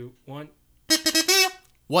1.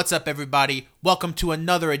 What's up, everybody? Welcome to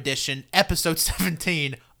another edition, episode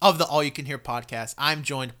 17 of the All You Can Hear podcast. I'm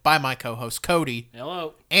joined by my co-host Cody.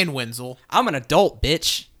 Hello. And Wenzel. I'm an adult,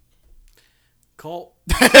 bitch. Colt.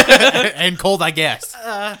 And Cold, I guess.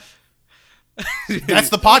 That's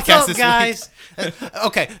the podcast What's up, guys?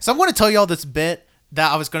 Okay, so I'm going to tell y'all this bit that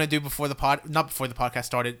I was going to do before the podcast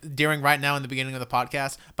started, during right now in the beginning of the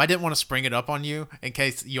podcast, but I didn't want to spring it up on you in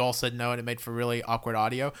case you all said no and it made for really awkward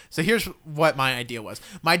audio. So here's what my idea was.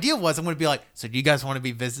 My idea was I'm going to be like, so do you guys want to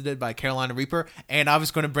be visited by Carolina Reaper? And I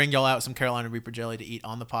was going to bring y'all out some Carolina Reaper jelly to eat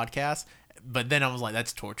on the podcast. But then I was like,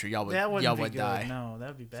 that's torture. Y'all would die. No, that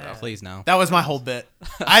would be bad. Please no. That was my whole bit.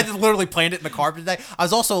 I had literally planned it in the car today. I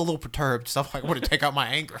was also a little perturbed, so I'm like, I want to take out my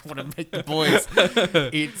anger. I want to make the boys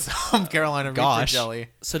eat some Carolina Reaper jelly.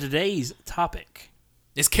 So today's topic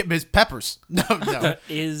It's peppers. No.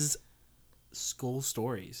 is school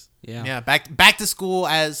stories. Yeah. Back to school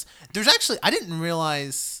as there's actually I didn't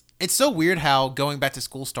realize it's so weird how going back to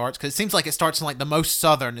school starts because it seems like it starts in like the most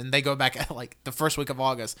southern and they go back at like the first week of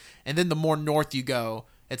August, and then the more north you go,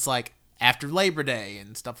 it's like after Labor Day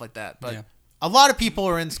and stuff like that. But a lot of people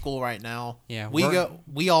are in school right now. Yeah,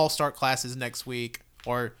 we all start classes next week,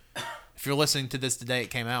 or if you're listening to this today,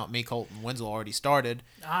 it came out. Me, Colt, and Wenzel already started.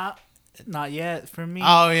 Not yet for me.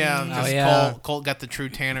 Oh yeah, Colt got the true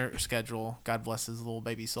Tanner schedule. God bless his little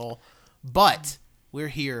baby soul. But we're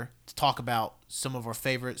here to talk about some of our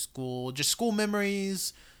favorite school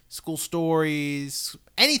memories, school stories,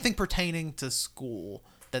 anything pertaining to school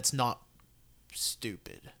that's not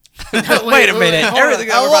stupid. Wait a minute. Everything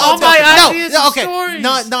stories.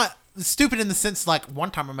 Not stupid in the sense like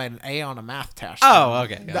one time I made an A on a math test. Oh,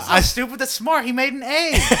 okay. I'm stupid. That's smart. He made an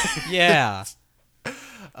A. Yeah.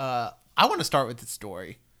 I want to start with the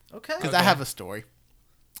story. Okay. Because I have a story.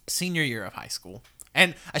 Senior year of high school.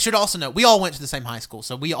 And I should also know, we all went to the same high school,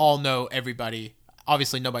 so we all know everybody.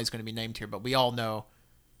 Obviously, nobody's going to be named here, but we all know,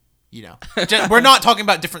 we're not talking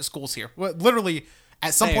about different schools here. We're literally,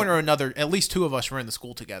 at some point or another, at least two of us were in the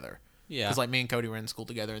school together. Yeah. Because, like, me and Cody were in school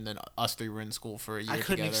together, and then us three were in school for a year together. I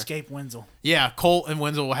couldn't escape Wenzel. Yeah, Colt and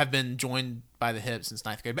Wenzel have been joined by the hip since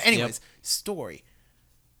 9th grade. But anyways, story.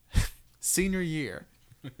 Senior year.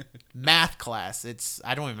 Math class.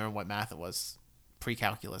 I don't even remember what math it was.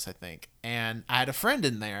 Pre-calculus, I think. And I had a friend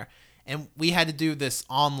in there, and we had to do this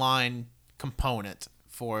online component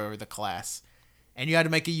for the class, and you had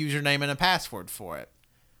to make a username and a password for it.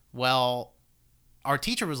 Well, our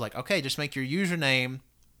teacher was like, okay, just make your username,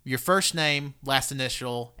 your first name, last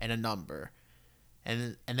initial, and a number.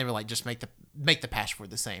 And they were like, just make the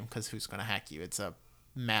password the same, because who's going to hack you? It's a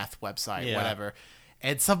math website, whatever.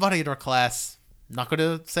 And somebody in our class, not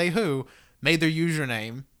going to say who, made their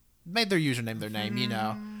username their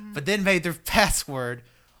name, but then made their password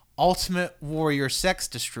Ultimate Warrior Sex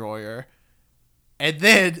Destroyer. And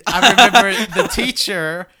then I remember the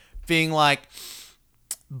teacher being like,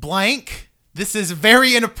 blank, this is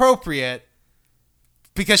very inappropriate,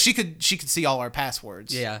 because she could see all our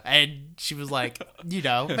passwords. Yeah. And she was like,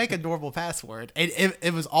 make a normal password. And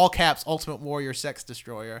it was all caps, Ultimate Warrior Sex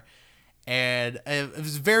Destroyer. And it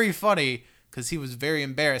was very funny, because he was very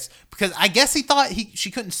embarrassed. Because I guess he thought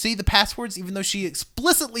she couldn't see the passwords, even though she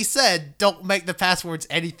explicitly said, don't make the passwords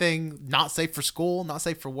anything not safe for school, not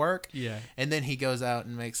safe for work. Yeah. And then he goes out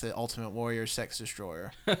and makes it Ultimate Warrior Sex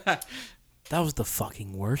Destroyer. That was the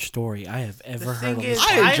fucking worst story I have ever heard of.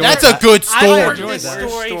 That's a good story. I heard this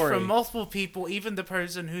story from multiple people, even the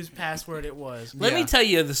person whose password it was. Let me tell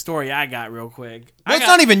you the story I got real quick. Well, it's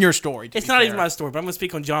not even your story. It's not even my story, but I'm going to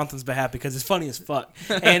speak on Jonathan's behalf because it's funny as fuck.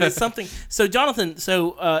 And it's something. So Jonathan,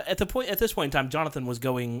 at this point in time, Jonathan was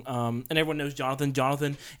going, and everyone knows Jonathan.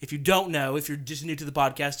 Jonathan, if you don't know, if you're just new to the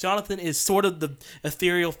podcast, Jonathan is sort of the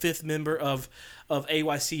ethereal fifth member of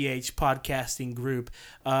AYCH podcasting group.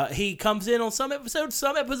 He comes in on some episodes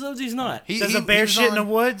he's not. Does a bear shit in the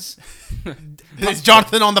woods? Is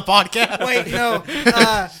Jonathan on the podcast? Wait, no.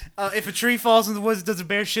 If a tree falls in the woods, does a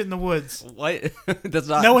bear shit in the woods? What? That's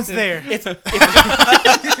not. No one's there.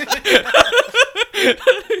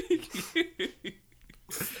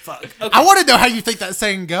 Fuck. Okay. I want to know how you think that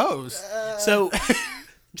saying goes. So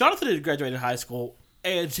Jonathan had graduated high school.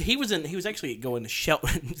 And he was actually going to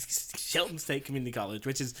Shelton State Community College,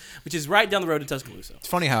 which is right down the road in Tuscaloosa. It's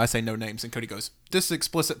funny how I say no names and Cody goes, "This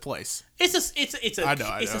explicit place." It's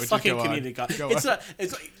a fucking community college.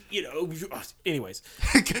 Anyways.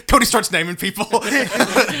 Cody starts naming people.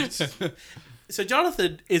 So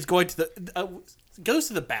Jonathan is going to goes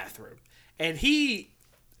to the bathroom, and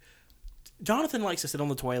Jonathan likes to sit on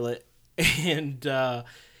the toilet, and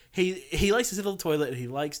he likes to sit on the toilet and he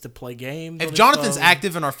likes to play games. If Jonathan's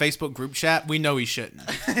active in our Facebook group chat, we know he shouldn't.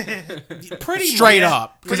 pretty Straight much,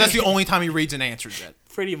 up, because that's the only time he reads and answers it.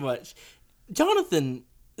 pretty much. Jonathan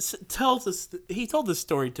tells us he told this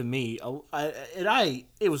story to me,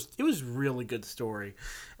 it was really good story,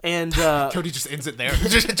 and Cody just ends it there.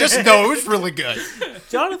 just know it was really good.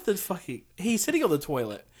 Jonathan's he's sitting on the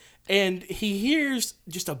toilet. And he hears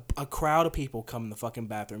just a crowd of people come in the fucking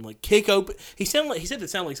bathroom, like kick open. He said it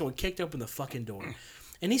sounded like someone kicked open the fucking door.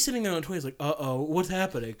 And he's sitting there on the toilet. He's like, "Uh-oh, what's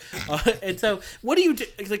happening?" And so, what do you do?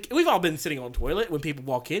 Like, we've all been sitting on the toilet when people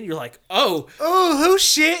walk in. You're like, "Oh, who's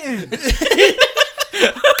shitting?"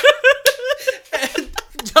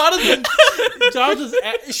 Jonathan's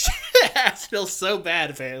ass feels so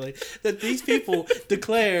bad, apparently, that these people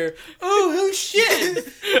declare, "Oh, who's shit?"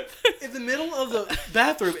 in the middle of the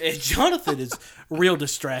bathroom, and Jonathan is real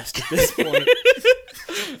distressed at this point.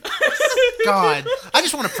 God, I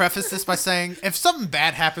just want to preface this by saying, if something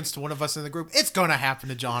bad happens to one of us in the group, it's gonna happen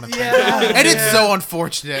to Jonathan, and it's so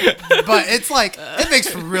unfortunate. But it's like it makes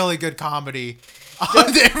for really good comedy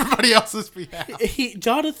on everybody else's behalf.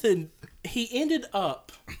 Jonathan ended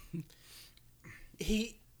up.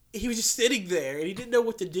 He was just sitting there and he didn't know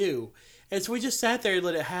what to do, and so we just sat there and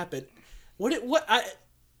let it happen.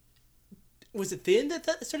 Was it then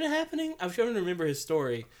that started happening? I'm trying to remember his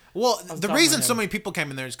story. Well, the reason so many people came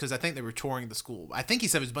in there is because I think they were touring the school. I think he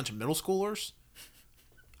said it was a bunch of middle schoolers.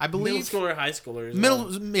 I believe middle schooler, high schoolers.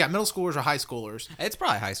 Middle schoolers or high schoolers. It's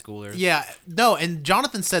probably high schoolers. Yeah, no, and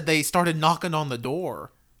Jonathan said they started knocking on the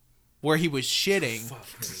door where he was shitting.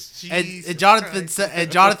 And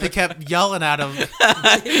Jonathan kept yelling at him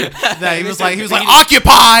that he was like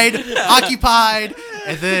occupied,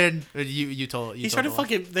 and then they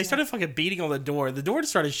started fucking beating on the door. The door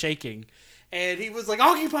started shaking, and he was like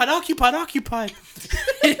occupied.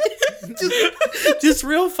 just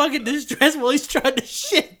real fucking distressed while he's trying to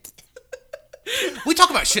shit. We talk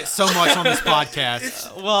about shit so much on this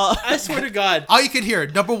podcast. Well, I swear to God, all you could hear,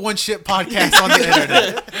 #1 shit podcast on the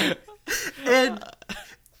internet. And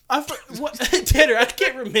Tanner, I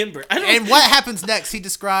can't remember. And what happens next, he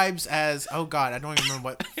describes as, oh God, I don't even remember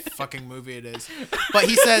what fucking movie it is. But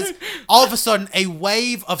he says, all of a sudden, a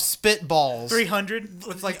wave of spitballs. 300?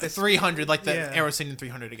 It's like the 300, like the arrow scene in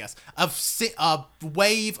 300, I guess. A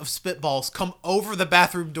wave of spitballs come over the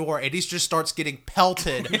bathroom door, and he just starts getting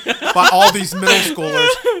pelted by all these middle schoolers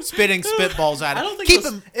spitting spitballs at him. I don't think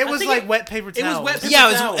it was like wet paper towels. It was wet paper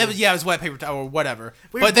towels. It was wet paper towel or whatever.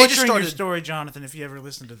 But they just started your story, Jonathan, if you ever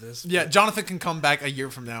listen to this. Yeah, Jonathan can come back a year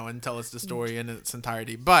from now and tell us the story in its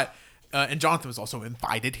entirety. But and Jonathan was also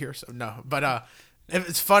invited here, so no. But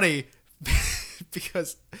it's funny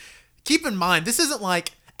because keep in mind, this isn't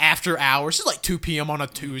like after hours. This is like 2 p.m. on a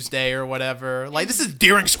Tuesday or whatever. Like, this is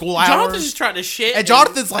during school hours. Jonathan's just trying to shit. And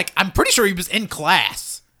Jonathan's like, I'm pretty sure he was in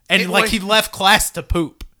class. And he left class to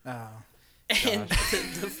poop. Oh. And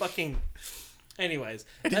the fucking... Anyways,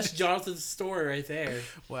 that's Jonathan's story right there.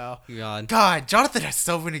 Well, God, Jonathan has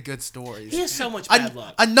so many good stories. He has so much bad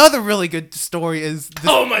luck. Another really good story is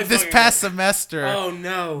this past semester. Oh,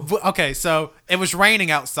 no. Okay, so it was raining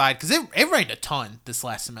outside because it rained a ton this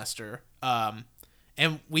last semester. And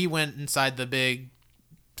we went inside the big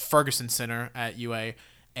Ferguson Center at UA,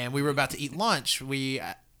 and we were about to eat lunch.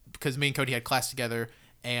 Because me and Cody had class together.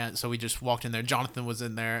 And so we just walked in there. Jonathan was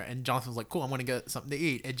in there, and Jonathan was like, cool, I'm going to get something to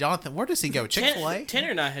eat. And Jonathan, where does he go? Chick-fil-A?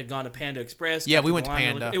 Tanner and I had gone to Panda Express. Yeah, we went to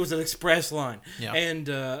Panda. It was an express line. Yeah.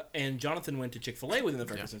 And Jonathan went to Chick-fil-A within the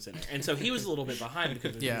Ferguson Center. And so he was a little bit behind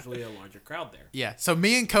because there's usually a larger crowd there. Yeah, so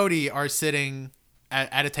me and Cody are sitting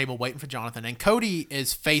at a table waiting for Jonathan, and Cody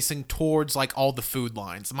is facing towards like all the food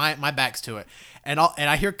lines. My back's to it. And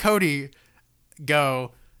I hear Cody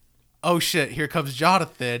go... Oh shit! Here comes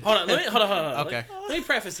Jonathan. Hold on. Okay. Let me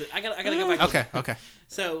preface it. I gotta go back. Okay.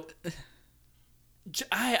 So,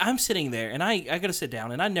 I'm sitting there, and I gotta sit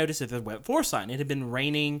down, and I noticed that the wet floor sign. It had been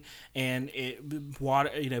raining, and water.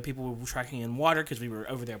 People were tracking in water because we were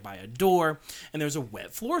over there by a door, and there was a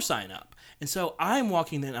wet floor sign up. And so I'm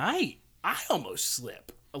walking, and I almost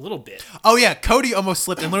slip a little bit. Oh yeah, Cody almost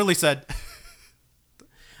slipped and literally said.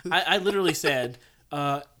 I literally said.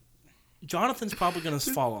 Jonathan's probably going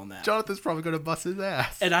to fall on that. Jonathan's probably going to bust his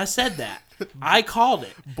ass. And I said that. I called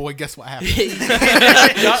it. Boy, guess what happened?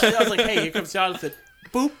 I was like, hey, here comes Jonathan.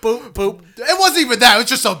 Boop, boop, boop. It wasn't even that. It was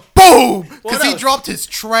just a boom. Because he dropped his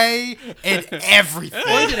tray and everything.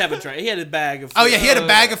 Well, he didn't have a tray. He had a bag of food. Oh, yeah. He had a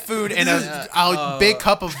bag of food and a big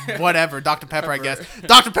cup of whatever. Dr. Pepper, I guess.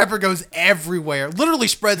 Dr. Pepper goes everywhere. Literally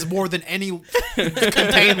spreads more than any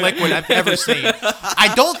contained liquid I've ever seen.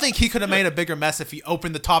 I don't think he could have made a bigger mess if he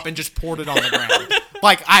opened the top and just poured it on the ground.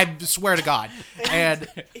 Like, I swear to God. And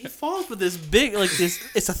he falls with this big, like this.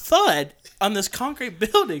 It's a thud on this concrete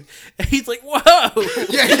building, and he's like, "Whoa!"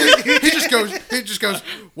 yeah, he just goes,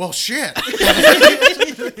 well, shit.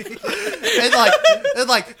 and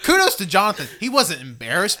like, kudos to Jonathan. He wasn't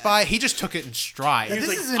embarrassed by it. He just took it in stride.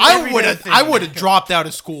 I would have dropped out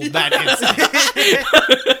of school that instant.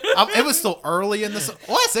 It was still early in this.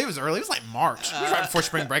 Well, I say it was early. It was like March. It was right before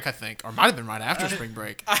spring break, I think, or might have been right after spring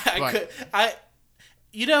break.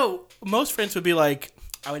 Most friends would be like,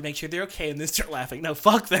 I would make sure they're okay and then start laughing. No,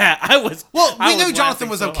 fuck that. We knew Jonathan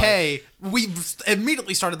was okay. We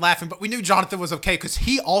immediately started laughing, but we knew Jonathan was okay because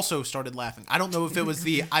he also started laughing. I don't know if it was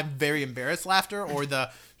the I'm very embarrassed laughter or who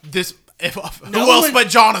else but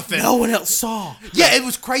Jonathan? No one else saw. Yeah, it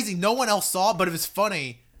was crazy. No one else saw, but it was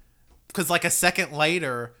funny because like a second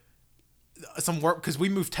later, because we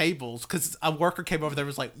moved tables because a worker came over there and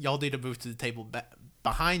was like, y'all need to move to the table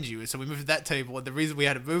behind you. So we moved to that table, and the reason we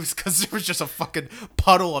had to move is because there was just a fucking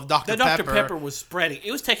puddle of Dr. Pepper. The Dr. Pepper was spreading.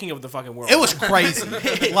 It was taking over the fucking world. It was crazy.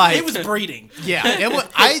 Like, it was breeding. Yeah, it was.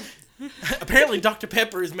 Apparently, Dr.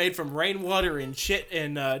 Pepper is made from rainwater and shit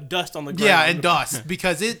and dust on the ground. Yeah, and dust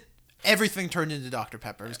because everything turned into Dr.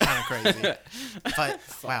 Pepper. It was kind of crazy. But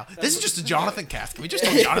wow, this is just a Jonathan cast. Can we just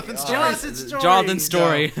tell Jonathan's story? Jonathan's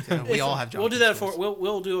story. Yeah, we all have Jonathan. We'll do that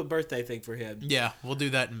we'll do a birthday thing for him. Yeah, we'll do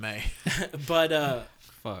that in May. But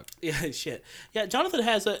fuck. Yeah, shit. Yeah,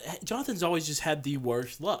 Jonathan's always just had the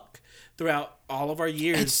worst luck throughout all of our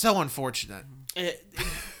years. It's so unfortunate.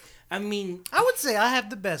 I mean, I would say I have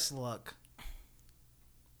the best luck.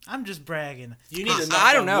 I'm just bragging. You need to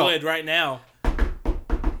knock on wood right now.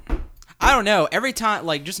 I don't know. Every time,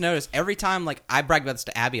 like, just notice, every time, like, I brag about this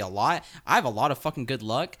to Abby a lot, I have a lot of fucking good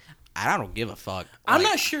luck, and I don't give a fuck. I'm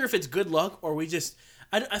not sure if it's good luck or we just...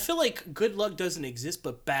 I feel like good luck doesn't exist,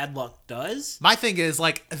 but bad luck does. My thing is,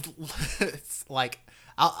 like, it's like,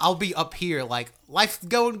 I'll be up here, like, life's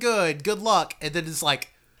going good, good luck, and then it's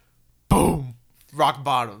like, boom, rock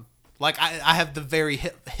bottom. Like, I have the very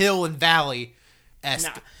hill and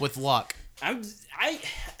valley-esque with luck.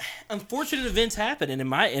 Unfortunate events happen, and in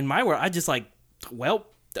my world, I just like, well,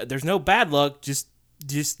 there's no bad luck, just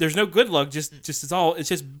there's no good luck, just it's just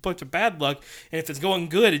a bunch of bad luck, and if it's going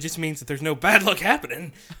good, it just means that there's no bad luck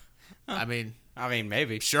happening. I mean,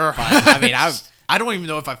 maybe. Sure. I mean, I don't even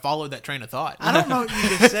know if I followed that train of thought. I don't know what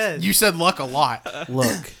you just said. You said luck a lot.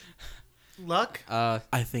 Look. Luck?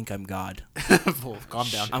 I think I'm God. Well, calm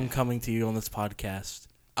down. I'm coming to you on this podcast.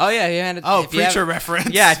 Oh, yeah. Preacher reference.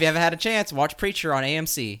 Yeah, if you haven't had a chance, watch Preacher on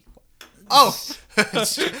AMC. Oh,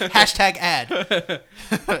 hashtag ad.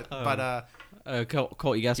 But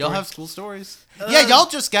Colt, you guys y'all have school stories? Yeah, y'all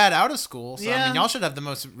just got out of school, so I yeah. mean, y'all should have the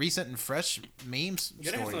most recent and fresh memes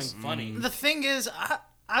You're gonna have stories. something funny. The thing is,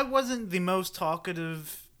 I wasn't the most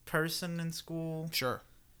talkative person in school, Sure.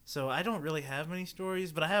 so I don't really have many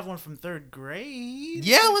stories, but I have one from 3rd grade.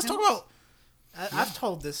 Yeah, let's talk about I've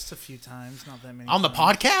told this a few times, not that many. on the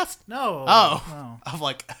times. podcast. No. Oh, No. I'm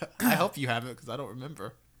like, I hope you haven't because I don't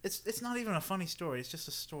remember. It's not even a funny story. It's just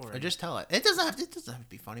a story. Or just tell it. It doesn't have to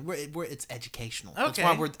be funny. It's educational. That's Okay.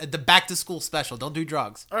 why we're the back to school special. Don't do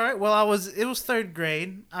drugs. All right. Well, it was 3rd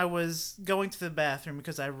grade. I was going to the bathroom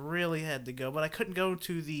because I really had to go, but I couldn't go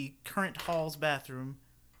to the current hall's bathroom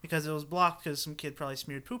because it was blocked because some kid probably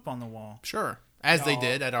smeared poop on the wall. Sure, as they No,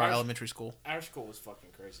 did at our ours- elementary school. Our school was fucking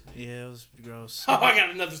crazy. Yeah, it was gross. Oh, I got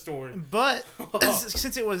another story. But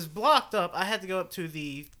since it was blocked up, I had to go up to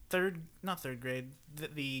the not third grade,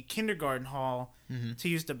 the kindergarten hall to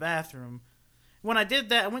use the bathroom. When I did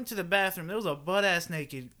that, I went to the bathroom. There was a butt-ass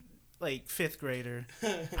naked, like, 5th grader.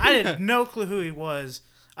 I had no clue who he was.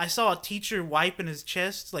 I saw a teacher wiping his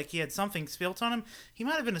chest like he had something spilt on him. He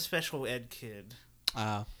might have been a special ed kid.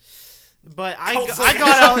 But I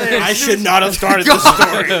got out there. I should not have started this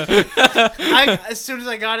story. As soon as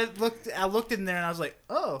I got it, I looked in there and I was like,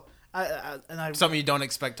 oh. Something you don't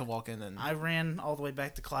expect to walk in and. I ran all the way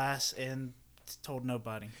back to class and told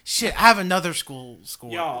nobody. Shit, I have another school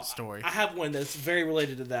Y'all, story. I have one that's very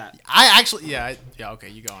related to that. I actually, yeah, okay,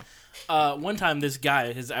 you go on. One time, this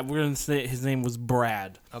guy, we're gonna say his name was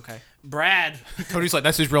Brad. Okay. Brad. Cody's like,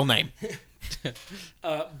 that's his real name.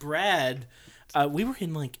 Brad. We were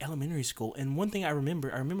in like elementary school, and one thing I remember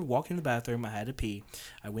walking in the bathroom. I had to pee.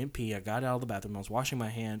 I went pee. I got out of the bathroom. I was washing my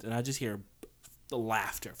hands, and I just hear the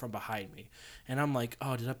laughter from behind me, and I'm like,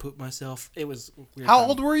 "Oh, did I poop myself?" It was weird. How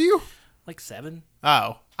old were you? Like 7.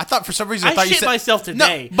 Oh, I thought for some reason I thought you shit said myself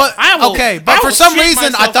today. No, but I will for some shit reason I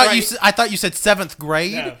myself thought right. I thought you said 7th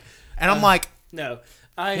grade, No. and I'm like, No.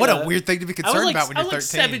 what a weird thing to be concerned about when you're 13. I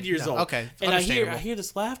was like 7 years No, old. okay, And I understandable. hear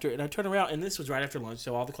this laughter, and I turn around, and this was right after lunch,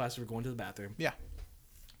 so all the classes were going to the bathroom. Yeah.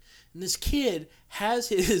 and this kid has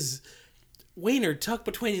his wiener tucked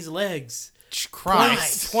between his legs,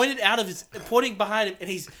 Christ. pointing behind him, and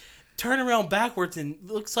he's turning around backwards and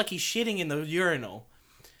looks like he's shitting in the urinal.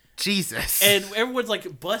 Jesus. And everyone's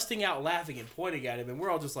like busting out laughing and pointing at him, and we're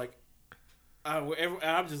all just like, and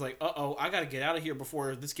I'm just like, I gotta get out of here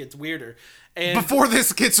before this gets weirder. And Before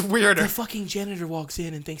this gets weirder. the fucking janitor walks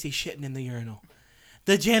in and thinks he's shitting in the urinal.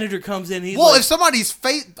 The janitor comes in. And he's Well, like, if somebody's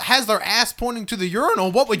face has their ass pointing to the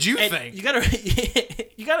urinal, what would you and think? you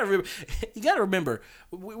gotta remember,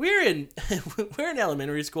 we're in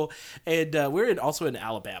elementary school, and we're also in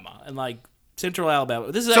Alabama, and like Central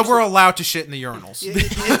Alabama. This is So actually, we're allowed to shit in the urinals.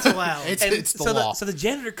 It's allowed. It's the law. So the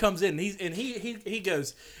janitor comes in, and he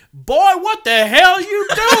goes, "Boy, what the hell you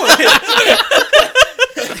doing?"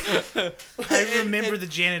 I remember the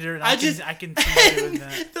janitor, and I can see him doing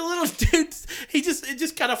that. The little dude, it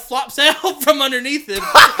just kind of flops out from underneath him,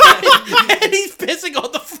 and he's pissing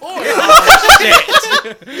on the floor.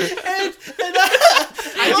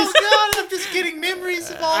 I'm just getting memories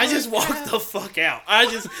of all I this. just walked the fuck out. I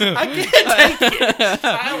can't take it.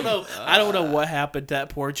 I don't know what happened to that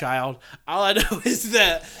poor child. All I know is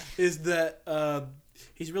that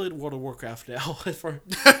he's really in World of Warcraft now.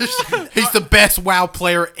 He's the best WoW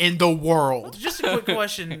player in the world. Just a quick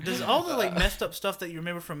question: does all the like messed up stuff that you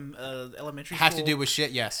remember from elementary Have school to do with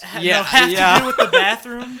shit, yes. have Yeah. to do with the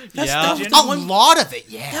bathroom? Yeah. the A lot of it,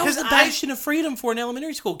 yeah. That was a bastion of freedom for an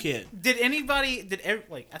elementary school kid. Did anybody?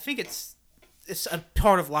 I think it's a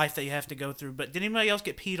part of life that you have to go through. But did anybody else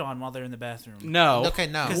get peed on while they're in the bathroom? No. Okay,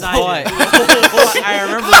 no. 'Cause But I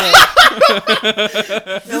remember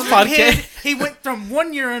that. This kid, he went from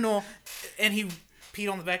one urinal and he peed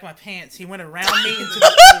on the back of my pants. He went around me into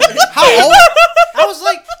the. How old? I was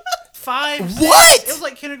like 5. What? It was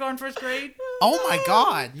like kindergarten, first grade. Oh my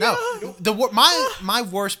god, no! My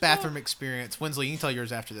worst bathroom experience, Winsley. You can tell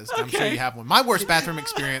yours after this. I'm sure you have one. My worst bathroom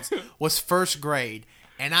experience was first grade,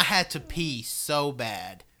 and I had to pee so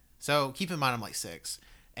bad. So keep in mind, I'm like 6,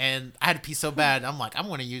 and I had to pee so bad. I'm like, I'm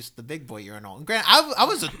going to use the big boy urinal. And granted, I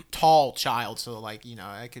was a tall child, so like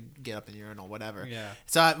I could get up in the urinal, whatever. Yeah.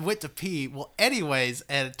 So I went to pee. Well, anyways,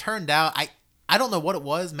 and it turned out I don't know what it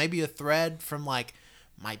was. Maybe a thread from like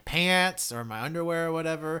my pants or my underwear or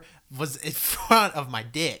whatever was in front of my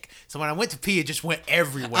dick. So when I went to pee, it just went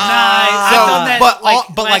everywhere. Nice. I've done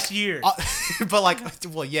that last year. But like,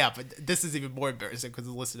 well, yeah, but this is even more embarrassing because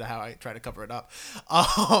listen to how I try to cover it up.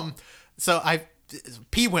 So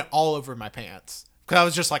pee went all over my pants because I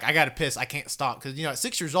was just like, I gotta piss, I can't stop because at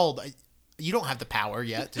 6 years old, you don't have the power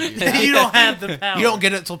yet to do that. You don't have the power. You don't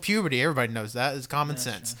get it until puberty. Everybody knows that. It's common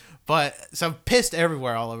sense. True. But so I'm pissed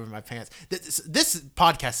everywhere, all over my pants. This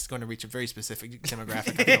podcast is going to reach a very specific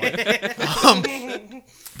demographic. I feel like.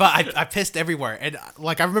 But I pissed everywhere, and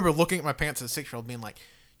like I remember looking at my pants as a 6-year-old, being like,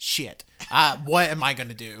 "Shit, what am I going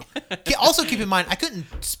to do?" Also, keep in mind, I couldn't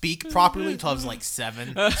speak properly until I was like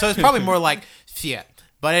 7, so it's probably more like shit.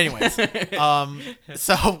 But anyways,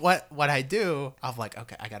 so what I do, I'm like,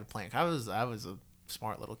 okay, I got a plan. I was a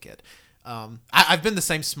smart little kid. I've been the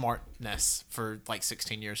same smartness for like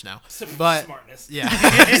 16 years now. But smartness. Yeah.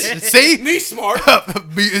 See? Me smart.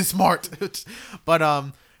 Me is smart. But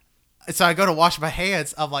so I go to wash my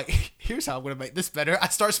hands. I'm like, here's how I'm gonna make this better. I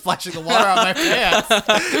start splashing the water out my pants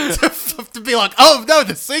to be like, oh no,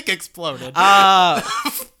 the sink exploded. I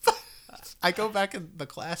go back in the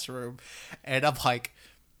classroom and I'm like,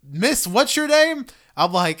 Miss, what's your name?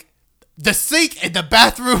 I'm like, the sink in the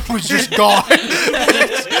bathroom was just gone.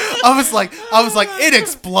 I was like, it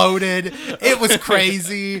exploded. It was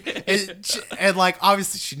crazy. And like,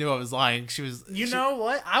 obviously she knew I was lying. You know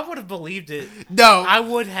what? I would have believed it. No. I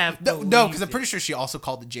would have No, because I'm pretty sure she also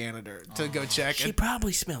called the janitor to go check. She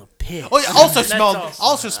probably smelled piss. Oh, yeah,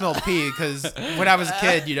 also smelled pee because when I was a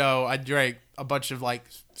kid, I drank a bunch of like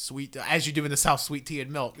sweet, as you do in the South, sweet tea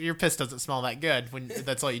and milk. Your piss doesn't smell that good when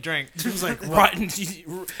that's all you drink. It was like rotten.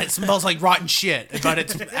 It smells like rotten shit, but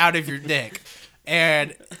it's out of your dick.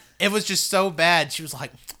 And it was just so bad. She was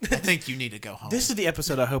like, I think you need to go home. This is the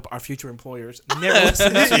episode I hope our future employers never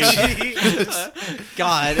listen to.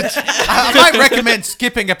 God. I might recommend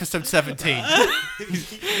skipping episode 17.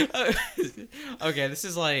 Okay, this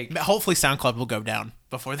is like... Hopefully SoundCloud will go down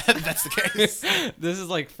before that's the case. This is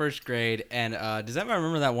like first grade, and does anyone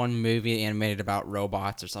remember that one movie animated about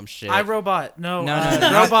robots or some shit? iRobot. No, Robots.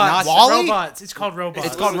 Not WALL-E? Robots. It's called Robots.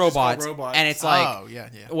 It's called Robots, and it's like... Oh, yeah.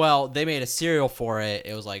 Well, they made a cereal for it.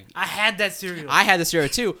 It was like... I had that cereal. I had the cereal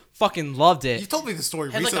too. Fucking loved it. You told me the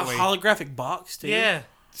story Had like recently. a holographic box, too. Yeah.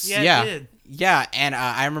 Yeah, It did. yeah, and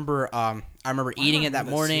I remember eating it that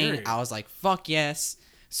remember morning. cereal. I was like, "Fuck yes!"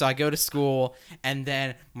 So I go to school, and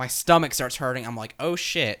then my stomach starts hurting. I'm like, "Oh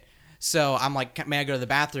shit!" So I'm like, may I go to the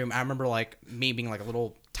bathroom? I remember like me being like a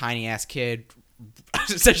little tiny ass kid,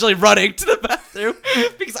 essentially running to the bathroom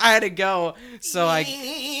because I had to go. So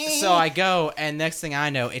I go, and next thing I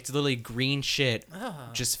know, it's literally green shit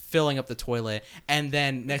just filling up the toilet. And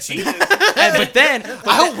then next thing, but then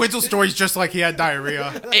I hope Wenzel's story's just like he had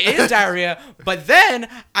diarrhea. it is diarrhea. But then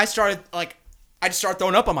I just started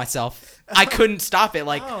throwing up on myself. I couldn't stop it.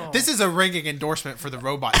 Like, This is a ringing endorsement for the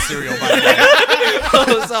robot cereal, by the way.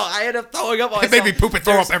 so I ended up throwing up on It myself. made me poop and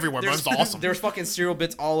throw up everywhere, but it's awesome. There was fucking cereal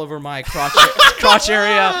bits all over my crotch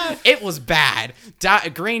area. It was bad.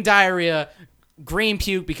 Green diarrhea, green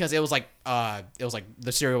puke because it was like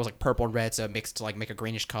the cereal was like purple and red, so it mixed to like make a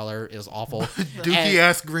greenish color. It was awful. Dookie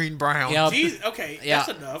ass green brown. Yep. Jeez, okay, Yeah.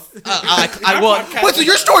 that's enough. I will. Wait, so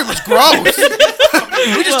your story was gross.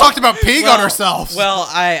 We just talked about peeing on ourselves. Well,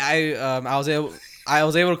 I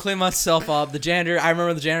was able to clean myself up. The janitor, I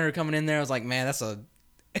remember the janitor coming in there. I was like, man,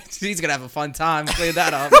 he's gonna have a fun time cleaning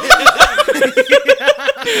that up.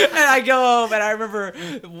 And I go home, and I remember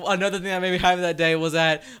another thing that made me happy that day was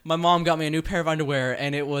that my mom got me a new pair of underwear,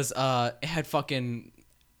 and it had fucking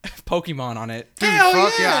Pokemon on it. Dude,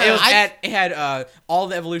 fuck yeah. It had all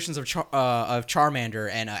the evolutions of Charmander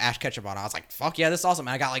and Ash Ketchum on it. I was like, fuck yeah, this is awesome.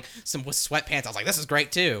 And I got like some sweatpants. I was like, this is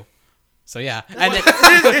great too. So yeah, and then,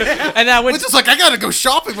 and then I went. It's just like I gotta go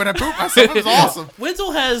shopping when I poop myself. It was awesome.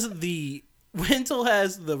 Wenzel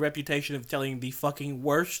has the reputation of telling the fucking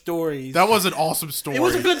worst stories. That was an awesome story. It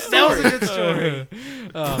was a good That was story. a good story.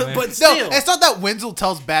 But still, No, it's not that Wenzel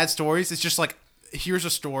tells bad stories. It's just like, here's a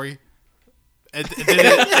story, and then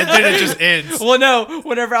it just ends. Well, no.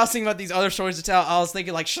 Whenever I was thinking about these other stories to tell, I was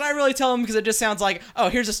thinking like, should I really tell them? Because it just sounds like, oh,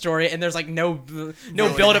 here's a story, and there's like no build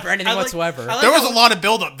up or anything I like- whatsoever. I like There was how- a lot of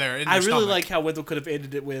build up there. In I your really stomach. like how Wenzel could have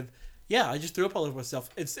ended it with, yeah, I just threw up all over myself.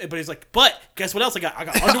 But he's like, but guess what else I got? I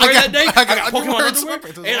got underwear that day. I got Pokemon underwear and underwear,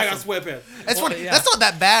 sweatpants. and I got sweatpants. It's funny. yeah. That's not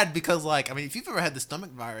that bad because, like, I mean, if you've ever had the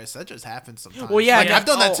stomach virus, that just happens sometimes. Well, yeah, like, yeah. I've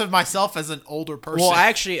done that Oh. to myself as an older person. Well, I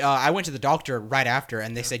actually I went to the doctor right after,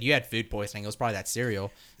 and they said you had food poisoning. It was probably that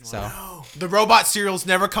cereal. So the robot cereal's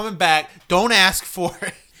never coming back. Don't ask for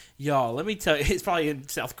it. Y'all, let me tell you, it's probably in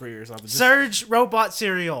South Korea or something. Just- Surge robot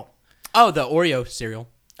cereal. the Oreo cereal.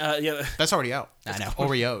 yeah. That's already out. I know.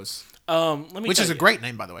 Oreos, Let me. which tell is a you, great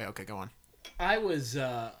name, by the way. Okay, go on. I was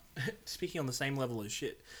speaking on the same level as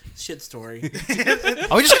shit story.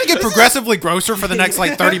 Are we just gonna get progressively grosser for the next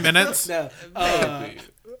like 30 minutes? No.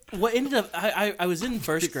 What ended up? I was in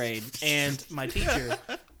first grade, and my teacher,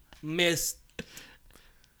 Miss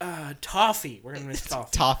Toffee. We're gonna miss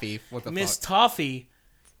Toffee. Toffee. What the Miss fuck? Toffee.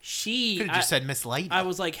 She. Could have just said Miss Lady. I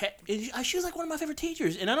was like, hey, she was like one of my favorite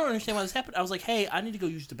teachers, and I don't understand why this happened. I was like, hey, I need to go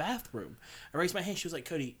use the bathroom. I raised my hand. She was like,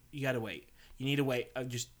 Cody, you gotta wait. You need to wait.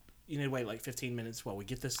 You need to wait like 15 minutes while we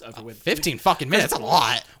get this over with. 15 fucking minutes. That's a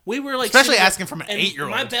lot. We were like, Especially sitting there, asking from an and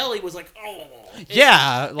 8-year-old. My belly was like, oh.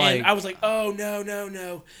 Yeah, like And I was like, oh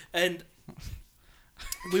no, and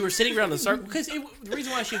we were sitting around the circle because the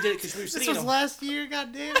reason why she did it because we were This sitting. was in a, last year,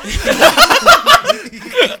 goddamn.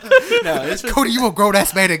 no, this was. Cody, you a grown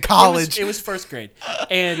ass man in college. It was first grade,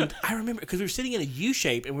 and I remember because we were sitting in a U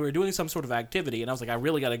shape and we were doing some sort of activity, and I was like, I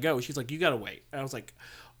really gotta go. She's like, you gotta wait, and I was like,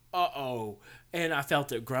 uh-oh, and I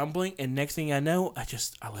felt it grumbling, and next thing I know, I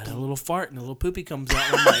let out a little fart, and a little poopy comes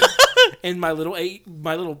out, and, I'm like, and my little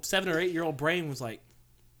 7 or 8 year old brain was like,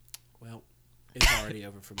 well, it's already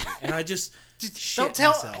over for me, and I just Don't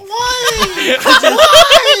tell. myself. Why?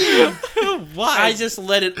 why? I just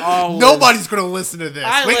let it all. Nobody's gonna listen to this.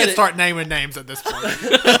 I We let can it- start naming names at this point.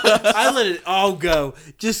 I let it all go.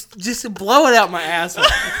 Just blow it out my asshole.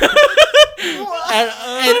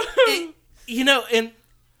 and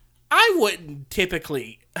I wouldn't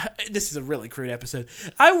typically. This is a really crude episode.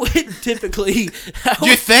 I wouldn't typically.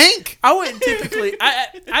 You think? I wouldn't typically.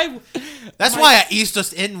 That's why I eased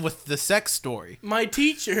us in with the sex story. My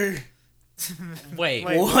teacher. Wait.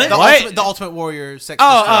 What? The Ultimate Warrior sex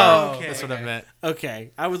Oh, story. oh, okay. That's what I meant.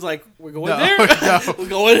 Okay, I was like, we're going No, there.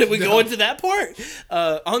 no. we going to that part.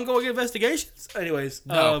 Ongoing investigations. Anyways,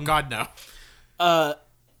 No, God, no.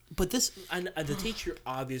 But the teacher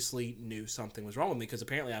obviously knew something was wrong with me because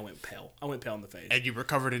apparently I went pale. I went pale in the face. And you were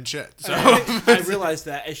covered in shit. So I realized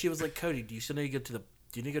that, and she was like, "Cody, do you still need to go to the? Do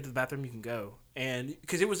you need to go to the bathroom? You can go." And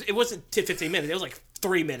because it wasn't 15 minutes, it was like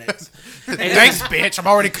 3 minutes. thanks, bitch. I'm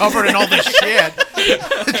already covered in all this shit.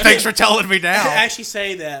 Thanks for telling me I now. actually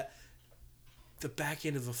say that the back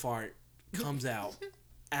end of the fart comes out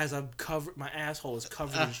as I'm covered. My asshole is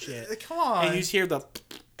covered in shit. Come on. And you just hear the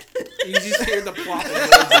plopping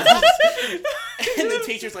noises. And the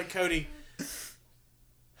teacher's like, Cody.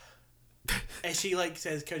 And she like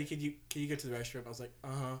says, "Cody, can you go to the restroom?" I was like,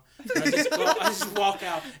 And I just walk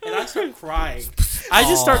out and I start crying. I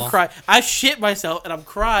just start crying. I shit myself and I'm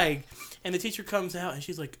crying. And the teacher comes out and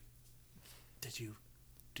she's like, "Did you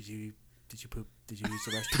poop? Did you use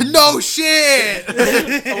the restroom?" No shit.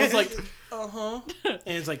 I was like,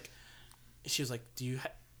 And it's like, she was like, "Do you?"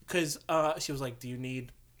 Because she was like, "Do you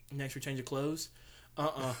need an extra change of clothes?"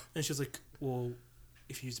 And she was like, "Well,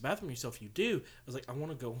 if you use the bathroom yourself, you do." I was like, "I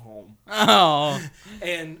want to go home." Oh.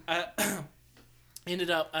 And I ended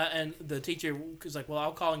up, and the teacher was like, "Well,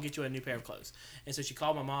 I'll call and get you a new pair of clothes." And so she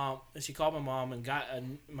called my mom. And got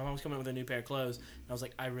my mom was coming with a new pair of clothes. And I was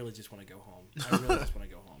like, "I really just want to go home. I really just want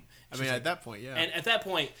to go home." I mean, at that point, yeah. And at that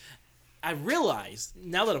point, I realized,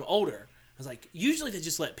 now that I'm older, I was like, usually they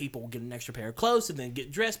just let people get an extra pair of clothes and then get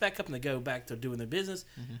dressed back up and they go back to doing their business.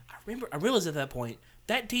 I realized at that point,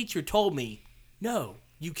 that teacher told me, "No,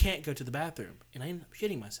 you can't go to the bathroom." And I ended up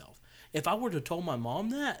shitting myself. If I were to have told my mom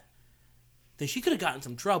that, then she could have gotten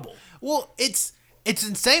some trouble. Well, it's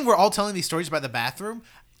insane we're all telling these stories about the bathroom.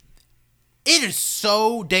 It is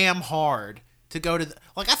so damn hard to go to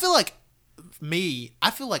I feel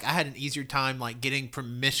like I had an easier time like getting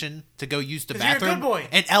permission to go use the 'Cause you're a bathroom good boy.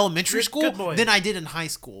 in elementary You're a school good boy. than I did in high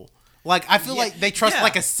school. Like I feel like they trust Yeah.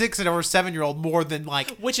 like a 6 or 7-year-old more than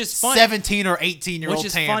like Which is funny. 17 or 18-year-old Which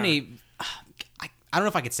is Tanner. funny. I don't know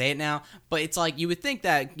if I could say it now, but it's like you would think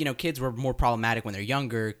that kids were more problematic when they're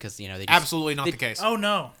younger because they just, Absolutely not the case. Oh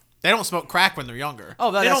no. They don't smoke crack when they're younger.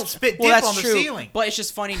 Oh, They that's, don't spit well, dip that's on the true, ceiling. But it's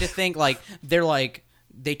just funny to think like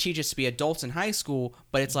they teach us to be adults in high school,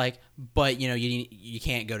 but it's like, you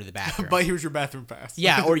can't go to the bathroom. But here's your bathroom pass.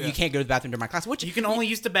 yeah, or you can't go to the bathroom during my class, which You can only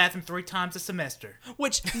use the bathroom 3 times a semester.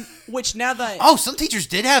 which now that Oh, some teachers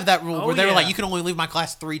did have that rule Oh, where they were yeah. like, you can only leave my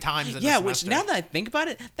class 3 times in a yeah, which semester. now that I think about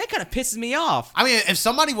it, that kind of pisses me off. I mean, if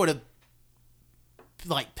somebody would have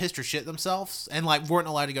like pissed or shit themselves and like weren't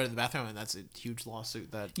allowed to go to the bathroom, and that's a huge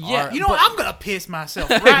lawsuit that Yeah, You know what? I'm gonna piss myself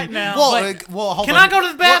right now. well, hold Can on. I go to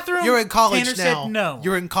the bathroom? You're in college Tanner now. said no.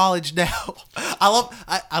 You're in college now.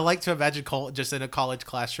 I like to imagine Cole just in a college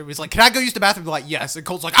classroom. He's like, "Can I go use the bathroom?" They're like, "Yes." And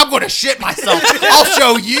Cole's like, "I'm going to shit myself. I'll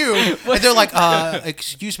show you." And they're like,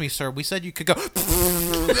 "Excuse me, sir. We said you could go."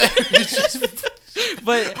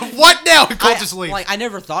 But What now? And Cole just leaves. like I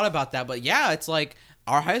never thought about that, but yeah, it's like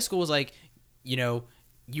our high school was like, you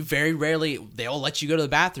very rarely they'll let you go to the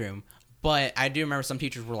bathroom, but I do remember some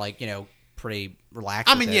teachers were like, pretty relaxed.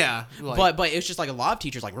 I with mean, it. yeah, like- but it's just like a lot of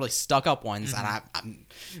teachers like really stuck up ones, and I'm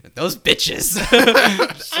those bitches.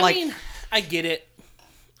 I mean, I get it.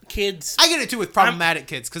 Kids. I get it too with problematic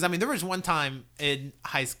kids because I mean there was one time in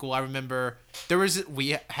high school I remember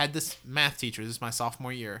we had this math teacher. This is my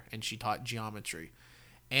sophomore year, and she taught geometry,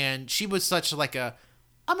 and she was such like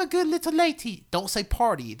I'm a good little lady. Don't say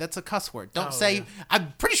party. That's a cuss word. Don't say. yeah.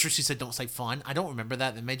 I'm pretty sure she said don't say fun. I don't remember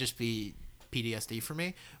that. That may just be PTSD for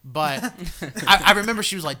me. But I remember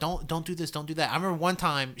she was like, don't do this. Don't do that. I remember one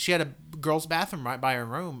time she had a girl's bathroom right by her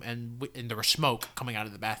room, and there was smoke coming out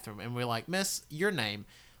of the bathroom, and we were like, "Miss, your name."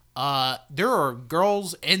 There are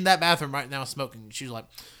girls in that bathroom right now smoking. She was like,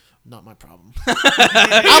 "Not my problem."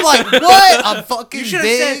 I'm like, "What? I'm fucking You should have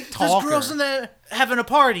big said talker." there's girls in there having a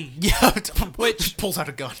party. Yeah, which pulls out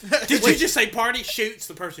a gun. Did you just say party? Shoots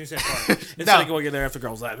the person who said party. Instead of going in there after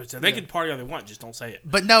girls' lab. So they can party all they want, just don't say it.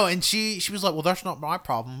 But no, and she was like, "Well, that's not my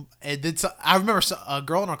problem." And then I remember a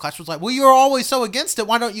girl in our class was like, "Well, you're always so against it.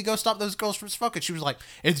 Why don't you go stop those girls from smoking?" She was like,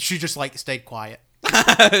 and she just like stayed quiet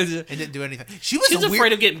and didn't do anything. She was She's a afraid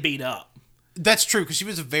weird. of getting beat up. That's true because she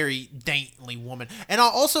was a very daintily woman, and I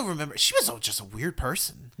also remember she was just a weird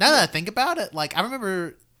person. Now that I think about it, like I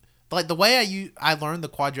remember, like the way I learned the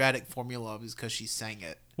quadratic formula is because she sang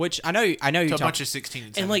it Which I know you to a talk, bunch of 16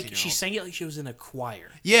 and 17 And like year she olds. sang it like she was in a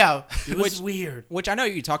choir. Yeah, It was weird. which I know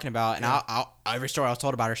you're talking about, and every story I was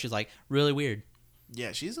told about her, she's like really weird.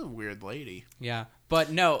 yeah, she's a weird lady. Yeah,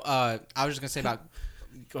 but no, I was just gonna say about.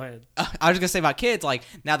 Go ahead. I was gonna say about kids. Like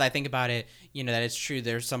now that I think about it, that it's true.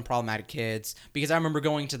 There's some problematic kids because I remember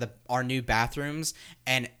going to our new bathrooms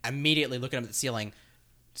and immediately looking up at the ceiling.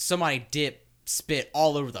 Somebody spit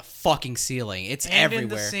all over the fucking ceiling. It's And in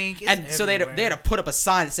the everywhere. sink, it's and so they had everywhere. to put up a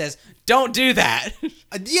sign that says, "Don't do that."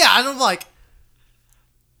 Yeah, and I'm like,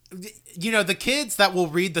 the kids that will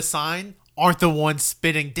read the sign aren't the ones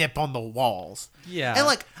spitting dip on the walls. Yeah. And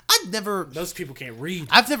like, Those people can't read.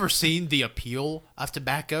 I've never seen the appeal of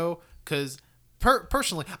tobacco because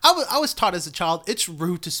personally, I was taught as a child it's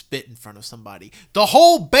rude to spit in front of somebody. The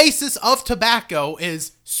whole basis of tobacco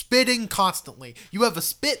is spitting constantly. You have a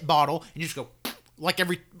spit bottle and you just go like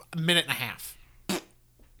every minute and a half.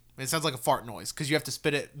 It sounds like a fart noise because you have to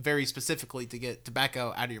spit it very specifically to get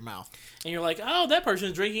tobacco out of your mouth. And you're like, oh, that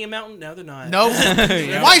person's drinking a Mountain. No, they're not. No.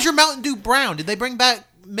 Why is your Mountain Dew brown? Did they bring back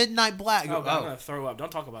Midnight Black? Oh, God, I'm gonna throw up.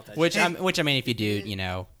 Don't talk about that. Which shit. I mean, if you do, you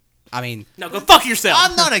know, I mean, No, go fuck yourself.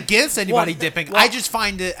 I'm not against anybody Well, dipping. I just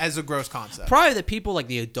find it as a gross concept. probably the people like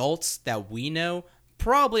the adults that we know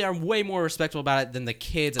probably are way more respectful about it than the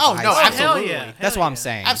kids. At Oh, the no, high school. absolutely. Hell yeah. That's Hell what I'm yeah.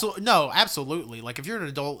 saying. Absolutely. No, absolutely. Like, if you're an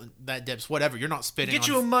adult that dips, whatever, you're not spitting Get on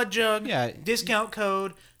you a mud jug. Yeah. Discount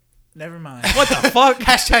code. Never mind. What the fuck?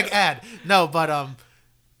 Hashtag ad. No, but,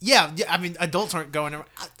 yeah, I mean, adults aren't going around.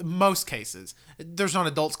 Most cases, there's not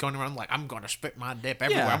adults going around like, I'm going to spit my dip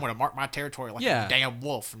everywhere. Yeah. I'm going to mark my territory like Yeah. a damn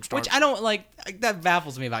wolf and start. Which I don't like. That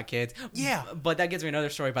baffles me about kids. Yeah. But that gives me another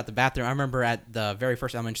story about the bathroom. I remember at the very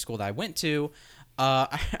first elementary school that I went to,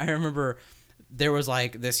 I remember there was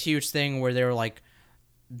like this huge thing where they were like,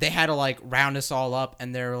 they had to like round us all up,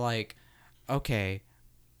 and they were like, okay,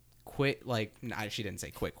 quick, like, nah, she didn't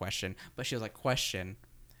say quick question, but she was like, question.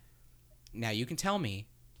 Now you can tell me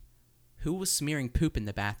who was smearing poop in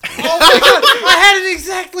the bathroom Oh my god! I had it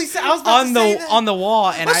exactly. I was about on to say the that. on the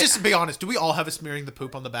wall, and Let's I just be honest. Do we all have a smearing the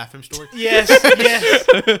poop on the bathroom story? Yes. Yes.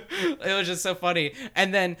 it was just so funny.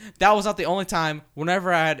 And then that was not the only time.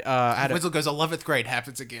 Whenever I had Winslow goes, 11th grade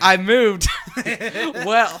happens again. I moved.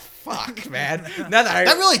 Well, fuck, man. Now that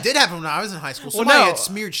that really did happen when I was in high school. Well, Somebody no. had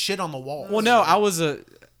smeared shit on the wall. Well, no, I was a.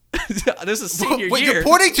 This is senior Wait, year. you're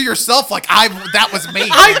pointing to yourself like that was me.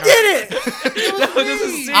 I Tanner. did it. No, this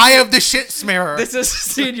is senior, I am the shit smearer. this is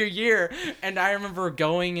senior year, and I remember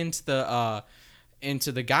going into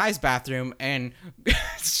the guys' bathroom and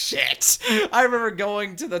shit. I remember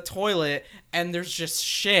going to the toilet and there's just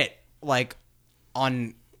shit like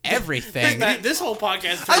on everything. This whole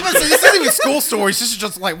podcast. I was about to say, this isn't even school stories. This is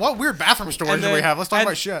just like, what weird bathroom stories do we have? Let's talk and-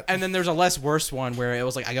 about shit. And then there's a less worse one where it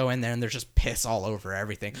was like I go in there and there's just piss all over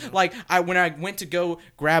everything. Like when I went to go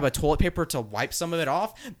grab a toilet paper to wipe some of it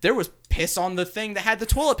off, there was piss on the thing that had the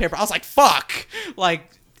toilet paper. I was like, fuck. Like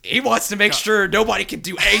he wants to make sure nobody can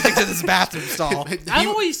do anything to this bathroom stall. He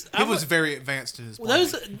was very advanced in his planning.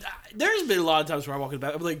 There's been a lot of times where I walk in the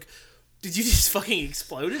bathroom, I'm like, did you just fucking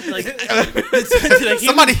explode? Like, did I hear-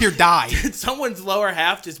 Somebody here died. did someone's lower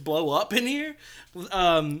half just blow up in here?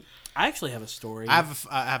 I actually have a story I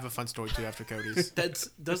have a fun story too after Cody's. that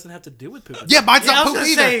doesn't have to do with poop. Yeah, mine's Yeah, I not was poop gonna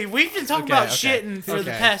either. say we've been talking about okay. shitting for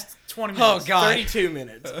the Okay. past 20 Oh, minutes. God. 32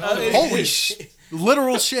 minutes. Holy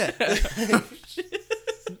literal shit.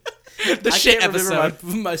 The I shit can't episode.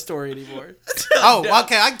 remember my story anymore. Oh,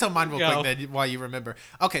 okay. I can tell mine real Go. quick then while you remember.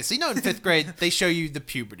 Okay, so you know in 5th grade they show you the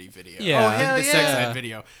puberty video. Yeah. Oh, hell the sex yeah. ed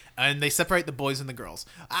video. And they separate the boys and the girls.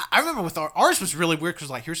 I remember with ours was really weird because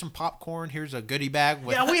like here's some popcorn, here's a goodie bag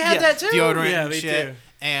with Yeah, we had Yeah. that too. deodorant Yeah, and me shit. too.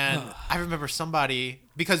 And I remember somebody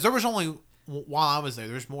because there was only while I was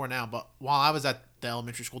there's more now, but while I was at the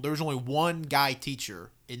elementary school, there was only one guy teacher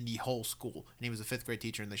in the whole school, and he was a 5th grade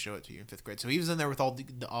teacher, and they show it to you in 5th grade. So he was in there with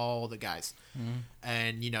all the guys,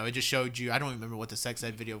 and you know it just showed you. I don't even remember what the sex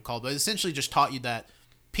ed video called, but it essentially just taught you that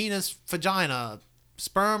penis, vagina,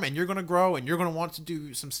 sperm, and you're gonna grow, and you're gonna want to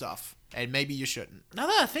do some stuff, and maybe you shouldn't. Now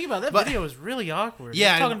that I think about it, that But- video was really awkward.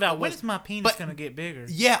 Yeah, Yeah, talking and- about when's my penis but- gonna get bigger?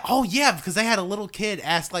 Yeah. Oh, yeah. Because they had a little kid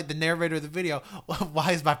ask like the narrator of the video,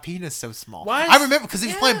 "Why is my penis so small?" Why is- I remember because he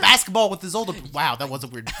was yeah. playing basketball with his older. Wow, that was a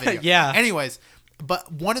weird video. Yeah. Anyways,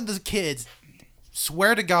 but one of the kids,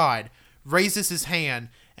 swear to God, raises his hand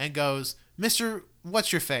and goes, "Mister,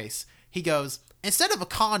 what's your face?" He goes, "Instead of a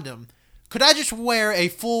condom, could I just wear a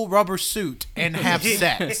full rubber suit and have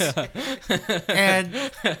sex?"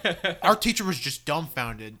 And our teacher was just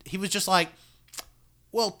dumbfounded. He was just like,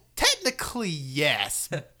 "Well, technically, yes,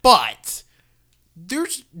 but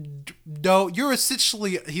there's no, you're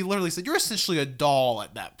essentially," he literally said, "You're essentially a doll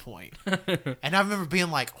at that point." And I remember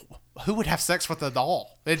being like, who would have sex with a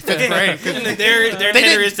doll in 5th grade? 'Cause And there They Tanner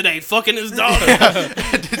didn't- is today, fucking his daughter.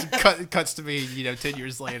 it just cuts to me, 10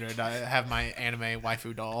 years later, and I have my anime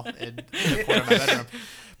waifu doll in the corner of my bedroom.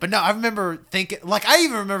 But no, I remember thinking, like, I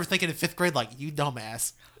even remember thinking in 5th grade, like, you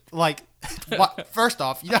dumbass. Like, first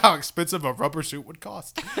off, you know how expensive a rubber suit would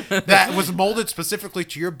cost? That was molded specifically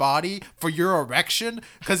to your body for your erection?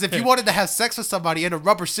 Because if you wanted to have sex with somebody in a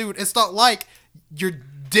rubber suit, it's not like your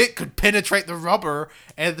dick could penetrate the rubber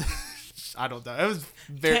and... I don't know. It was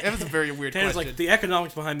a very weird Tanner's question. like, the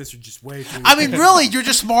economics behind this are just way too. I mean, really, you're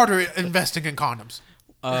just smarter investing in condoms.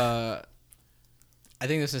 I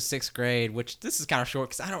think this is 6th grade, which this is kind of short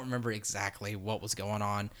because I don't remember exactly what was going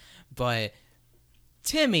on, but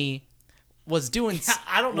Timmy was doing.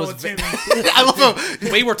 I don't know was what ve- Timmy. I love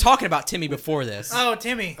him. We were talking about Timmy before this. Oh,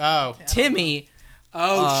 Timmy. Oh, Timmy,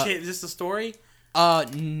 Oh shit! Is this the story?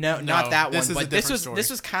 No, not that this one. is a But this different was story. this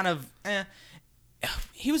was kind of.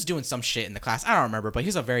 He was doing some shit in the class. I don't remember, but he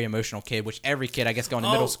was a very emotional kid, which every kid, I guess, going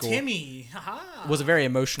to middle school Timmy. Haha. was a very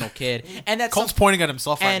emotional kid. And that's Colt's pointing at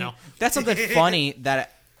himself right and now. that's something funny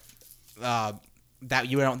that that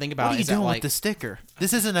you don't think about. What are you is that, doing like, with the sticker?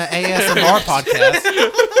 This isn't an ASMR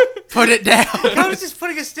podcast. Put it down. I was just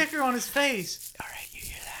putting a sticker on his face. All right, you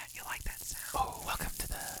hear that? You like that sound? Oh, welcome to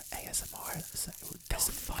the ASMR.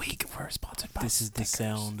 This week we're sponsored by This is the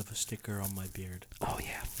sound of a sticker on my beard. Oh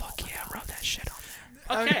yeah, fuck yeah, rub that shit on there.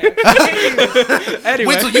 Okay.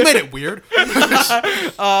 Anyway, Wait, so you made it weird?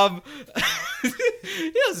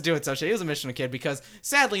 he was doing some shit. He was a missionary kid because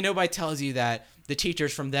sadly nobody tells you that the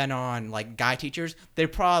teachers from then on, like guy teachers, they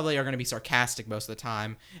probably are going to be sarcastic most of the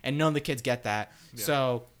time, and none of the kids get that. Yeah.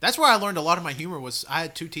 So That's where I learned a lot of my humor was I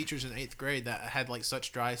had 2 teachers in 8th grade that had like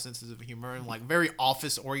such dry senses of humor and like very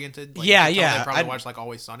office oriented. Like, Yeah, you could tell yeah, They probably I- watched like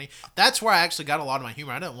Always Sunny. That's where I actually got a lot of my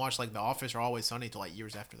humor. I didn't watch like The Office or Always Sunny until like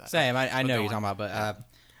years after that. same, I But know go what you're on. talking about,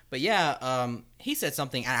 but yeah, he said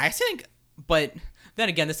something, and I think, but then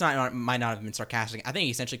again, this might not have been sarcastic. I think he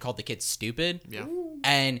essentially called the kid stupid. Yeah.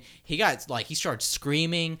 And he got like he started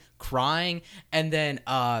screaming, crying, and then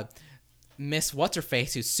Miss What's Her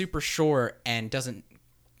Face, who's super short and doesn't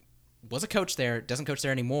coach there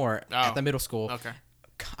anymore at the middle school. Okay.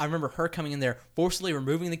 I remember her coming in there, forcibly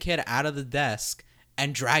removing the kid out of the desk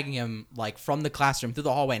and dragging him like from the classroom through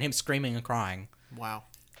the hallway, and him screaming and crying. Wow.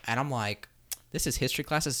 And I'm like, this is history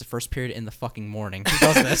class. This is the first period in the fucking morning. Who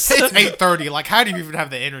does this? It's 8:30. Like, how do you even have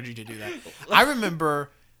the energy to do that? I remember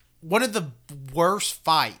one of the worst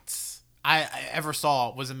fights I ever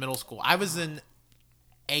saw was in middle school. I was in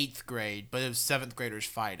 8th grade, but it was 7th graders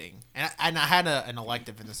fighting, and I had an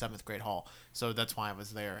elective in the 7th grade hall, so that's why I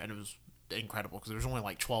was there, and it was incredible because there was only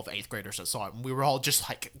like 12 8th graders that saw it, and we were all just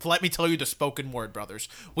like, let me tell you the spoken word brothers.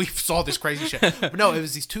 We saw this crazy shit. But no, it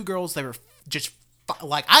was these 2 girls. They were just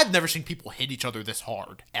like, I've never seen people hit each other this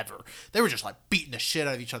hard ever. They were just like beating the shit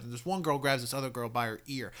out of each other. This one girl grabs this other girl by her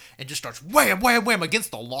ear and just starts wham, wham, wham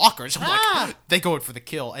against the lockers. I'm like, they go in for the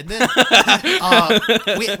kill. And then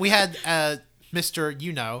we had Mr.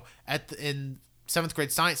 In 7th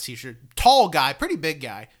grade science teacher, tall guy, pretty big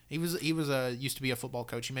guy. He was used to be a football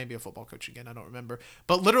coach. He may be a football coach again. I don't remember.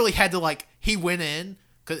 But literally had to like, he went in.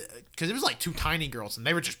 Because it was like 2 tiny girls, and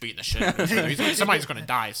they were just beating the shit out of each other. He's like, somebody's going to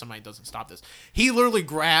die if somebody doesn't stop this. He literally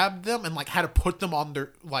grabbed them and like had to put them on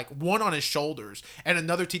their, like, one on his shoulders, and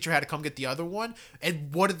another teacher had to come get the other one,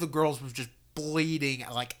 and one of the girls was just bleeding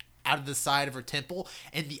like out of the side of her temple,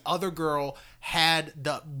 and the other girl had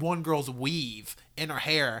the one girl's weave in her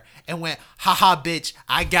hair and went, haha, bitch,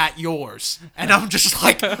 I got yours. And I'm just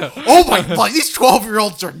like, oh my, like, these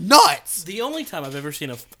 12-year-olds are nuts. The only time I've ever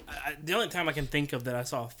seen the only time I can think of that I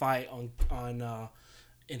saw a fight on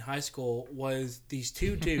in high school was these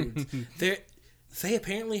 2 dudes. They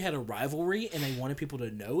apparently had a rivalry and they wanted people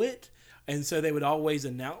to know it. And so they would always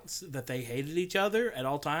announce that they hated each other at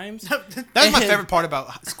all times. That was my favorite part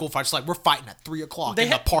about school fights. Like, we're fighting at 3 o'clock in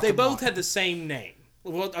the parking They both lot. had the same name.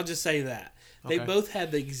 Well, I'll just say that. They Okay. both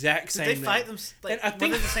had the exact Did same they name. fight them? Like, And I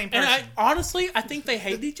think were they the same and person? honestly, I think they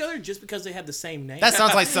hated each other just because they had the same name. That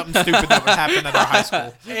sounds like something stupid that would happen at our high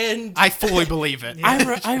school. and I fully believe it.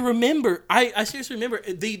 I remember. I seriously remember.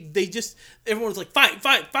 They just everyone was like fight.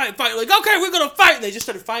 Like, okay, we're gonna fight. And they just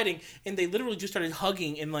started fighting, and they literally just started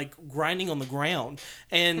hugging and like grinding on the ground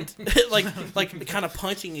and like kind of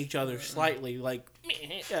punching each other slightly. Like,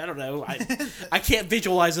 I don't know. I can't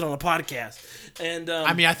visualize it on a podcast. And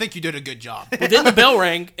I mean, I think you did a good job. but then the bell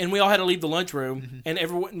rang, and we all had to leave the lunchroom, and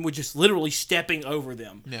everyone was just literally stepping over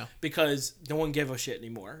them. Yeah. Because no one gave a shit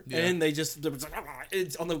anymore. Yeah. And they just was like,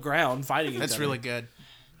 it's on the ground fighting each That's other. really good.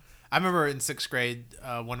 I remember in 6th grade,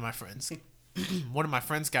 one of my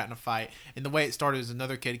friends got in a fight, and the way it started was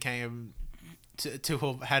another kid came to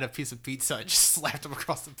who had a piece of pizza and just slapped him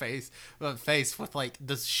across the face with like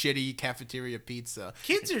this shitty cafeteria pizza.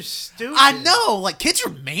 Kids are stupid. I know, like, kids are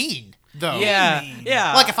mean though. Yeah,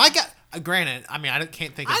 yeah. Like, if I got granted, I mean, I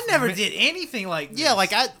can't think. Of I never did anything like this. Yeah,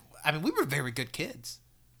 like I mean, we were very good kids.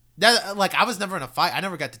 That, like, I was never in a fight. I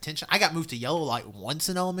never got detention. I got moved to yellow light once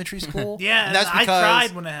in elementary school. Yeah, and that's I because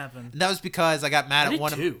cried when it happened. that was because I got mad I at did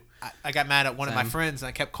one too. I got mad at one of my friends, and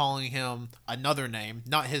I kept calling him another name,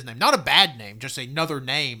 not his name, not a bad name, just another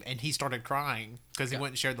name, and he started crying because he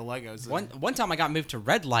went and shared the Legos. One time I got moved to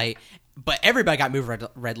red light, but everybody got moved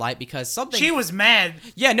red light because something. She was mad.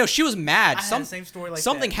 Yeah, no, she was mad. I had the same story like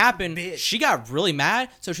something that. happened. Bitch. She got really mad,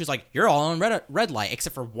 so she was like, "You're all on red light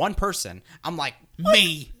except for one person." I'm like,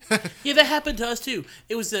 me. Yeah, that happened to us too.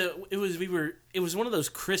 It was one of those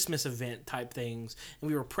Christmas event type things, and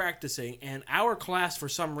we were practicing. And our class, for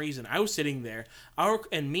some reason, I was sitting there.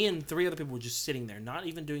 And me and 3 other people were just sitting there, not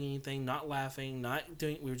even doing anything, not laughing, not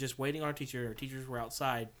doing. We were just waiting on our teacher. Our teachers were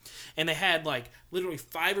outside, and they had like literally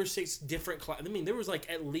 5 or 6 different classes. I mean, there was like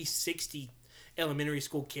at least 60 elementary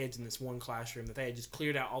school kids in this one classroom that they had just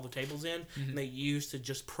cleared out all the tables in, and they used to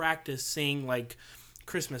just practice sing like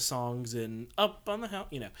Christmas songs and Up on the House,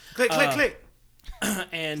 Click, click, click.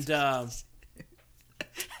 And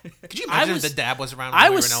Could you imagine if the dad was around when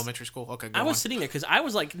we were in elementary school? Okay, go I was on. sitting there because I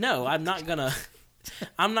was like, no, I'm not gonna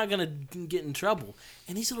get in trouble.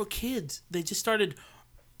 And these little kids, they just started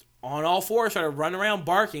on all fours, started running around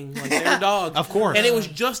barking like they were dogs. Of course. And it was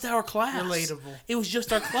just our class. Relatable. It was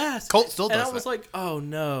just our class. Colt still does And I was that. like, oh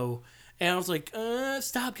no. And I was like,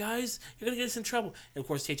 stop, guys. You're gonna get us in trouble. And of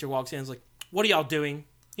course, teacher walks in and is like, what are y'all doing?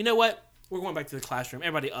 You know what? We're going back to the classroom.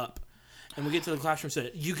 Everybody up. And we get to the classroom and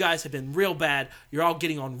said, you guys have been real bad. You're all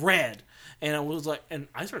getting on red. And I was like, and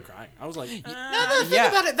I started crying. I was like, Now that I think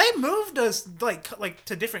about it, they moved us like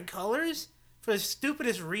to different colors for the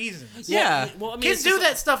stupidest reasons. Yeah. Well, I mean, Kids it's do just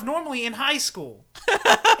that stuff normally in high school.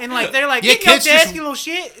 And like they're like, Yeah, get your kids just- desk, you little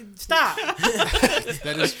shit. Stop.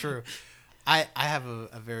 That is true. I have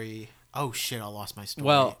a very... Oh, shit, I lost my story.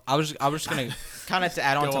 well, I was just gonna kind of to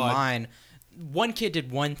add on Go to on. mine. One kid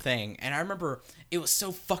did one thing, and I remember it was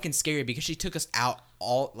so fucking scary because she took us out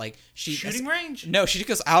all like she Shooting range? No, she took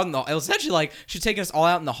us out in the. It was essentially like she'd taken us all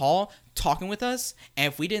out in the hall, talking with us,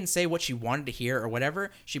 and if we didn't say what she wanted to hear or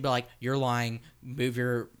whatever, she'd be like, "You're lying. Move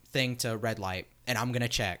your thing to red light, and I'm gonna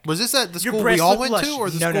check." Was this at the Your school we breasts all look went lush. to, or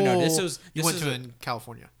the No, school no, no, this you went was to in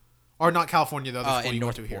California? Or not California, the other school in you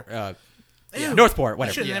went to here. Northport, Ew. Northport, I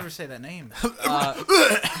whatever. should Yeah. never say that name.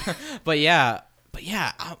 But yeah,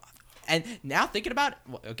 and now thinking about it,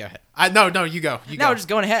 well, go ahead. No, you go. You No, go. just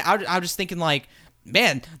going ahead. I was just thinking like,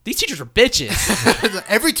 man, these teachers are bitches.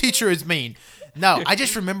 Every teacher is mean. No, I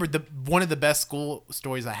just remembered one of the best school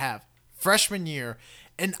stories I have. Freshman year,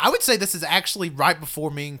 and I would say this is actually right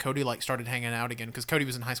before me and Cody like started hanging out again, because Cody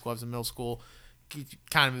was in high school, I was in middle school. He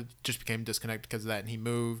kind of just became disconnected because of that, and he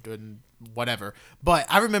moved and whatever. But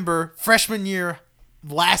I remember freshman year,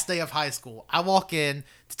 last day of high school, I walk in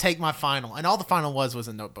to take my final, and all the final was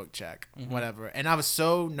a notebook check, whatever. And I was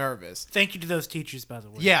so nervous. Thank you to those teachers, by the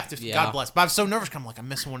way. Yeah, Yeah. God bless. But I was so nervous because I'm like, I'm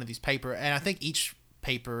missing one of these paper. And I think each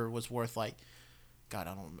paper was worth like, God,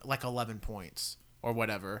 I don't know, like 11 points or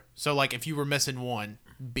whatever. So like if you were missing one,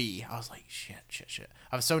 B. I was like, shit.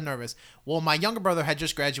 I was so nervous. Well, my younger brother had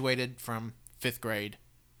just graduated from 5th grade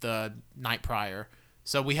the night prior.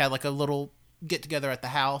 So we had like a little get together at the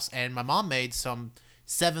house, and my mom made some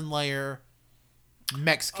 7-layer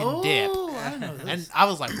Mexican dip. I don't know this. And I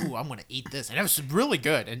was like, ooh, I'm going to eat this. And it was really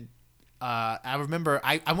good. And I remember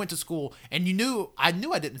I went to school, and I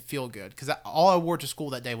knew I didn't feel good because all I wore to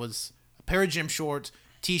school that day was a pair of gym shorts,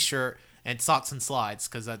 t-shirt, and socks and slides,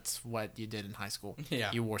 because that's what you did in high school.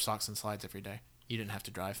 Yeah. You wore socks and slides every day. You didn't have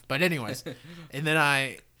to drive. But anyways, and then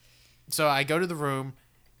I go to the room,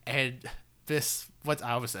 and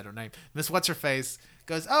I always said her name. Miss What's-Her-Face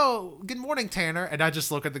goes, oh, good morning, Tanner. And I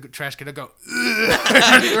just look at the trash can and go, ugh.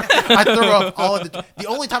 I threw up all of the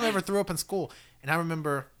only time I ever threw up in school. And I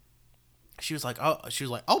remember she was like,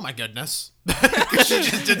 oh my goodness. She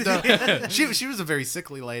just did she was a very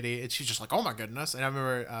sickly lady, and she's just like, oh my goodness. And I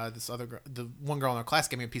remember this other girl, the one girl in our class,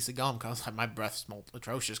 gave me a piece of gum because I was like, my breath smelled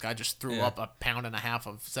atrocious. I just threw up a pound and a half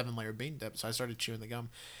of 7-layer bean dip, so I started chewing the gum.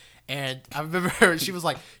 And I remember she was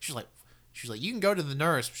like, you can go to the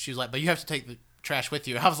nurse. She was like, but you have to take the trash with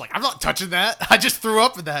you. I was like, I'm not touching that. I just threw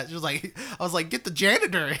up in that. She was like, I was like, get the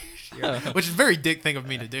janitor, which is a very dick thing of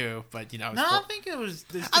me to do. But I was No, I think it's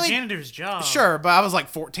the janitor's job. Sure, but I was like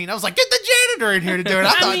 14. I was like, get the janitor in here to do it.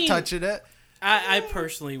 I'm not touching it. I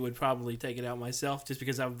personally would probably take it out myself just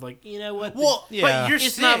because I'm like, you know what? Well, Yeah. But you're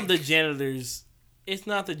It's sick. not the janitor's. It's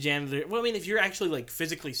not the janitor. Well, I mean, if you're actually like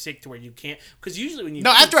physically sick to where you can't, because usually when you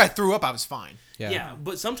No, puke, after I threw up, I was fine. yeah,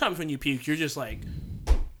 but sometimes when you puke, you're just like,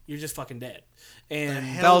 you're just fucking dead.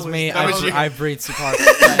 And That was me. that was you. I breathed super hard.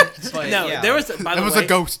 But no, yeah. there was by the It was way, a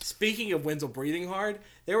ghost. Speaking of Wenzel breathing hard,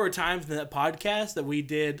 there were times in that podcast that we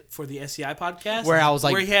did for the SCI podcast Where I was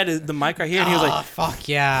like- where he had the mic right here, and he was like, fuck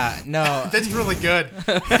yeah, no. That's really good.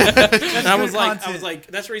 and I was content. like,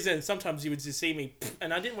 that's the reason sometimes you would just see me,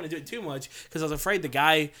 and I didn't want to do it too much because I was afraid the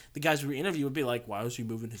guys we were interviewing would be like, why is he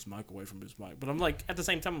moving his mic away from his mic? But I'm like, at the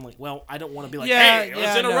same time, I'm like, well, I don't want to be like, hey,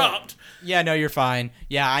 let's interrupt. Yeah, no, you're fine.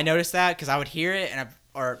 Yeah, I noticed that because I would hear it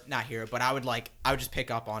or not hear it, but I would just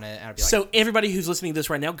pick up on it and I'd be like, So everybody who's listening to this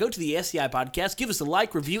right now, go to the SCI podcast, give us a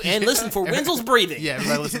like, review, and listen for Wenzel's breathing. Yeah,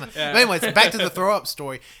 everybody listen. But anyways, back to the throw up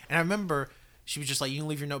story. And I remember she was just like, "You can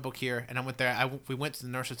leave your notebook here." And I went there. We went to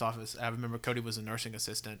the nurse's office. I remember Cody was a nursing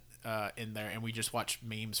assistant in there, and we just watched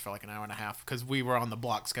memes for like an hour and a half because we were on the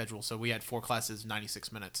block schedule. So we had 4 classes,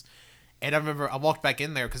 96 minutes. And I remember I walked back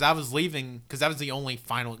in there because I was leaving because that was the only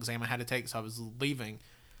final exam I had to take. So I was leaving.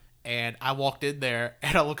 And I walked in there,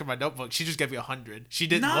 and I look at my notebook. She just gave me 100. She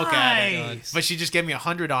didn't look at it, Nice. but she just gave me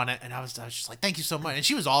 100 on it, and I was just like, "Thank you so much." And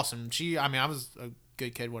she was awesome. I was a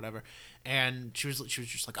good kid, whatever. And she was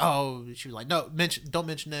just like, "Oh," she was like, "No, don't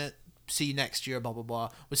mention it. See you next year." Blah blah blah.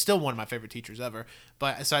 Was still one of my favorite teachers ever.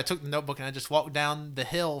 But so I took the notebook and I just walked down the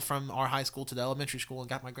hill from our high school to the elementary school and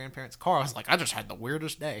got my grandparents' car. I was like, I just had the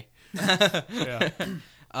weirdest day. Yeah.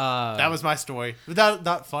 That was my story.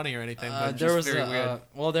 Not funny or anything, but there just was very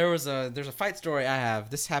weird. there's a fight story I have.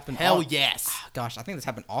 This happened. Hell yes. Gosh, I think this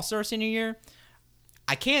happened also our senior year.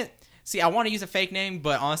 I can't see. I want to use a fake name,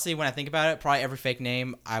 but honestly, when I think about it, probably every fake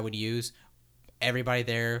name I would use. Everybody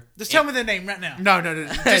there. Just tell me the name right now. No.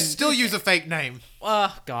 Just still use a fake name.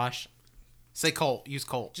 Gosh. Say Colt. Use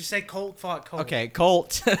Colt. Just say Colt fought Colt. Okay,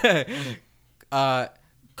 Colt.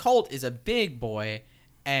 Colt is a big boy,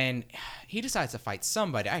 and he decides to fight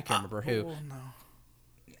somebody. I can't remember who. Oh,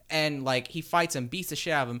 no. And like he fights him, beats the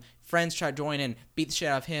shit out of him. Friends try to join in, beat the shit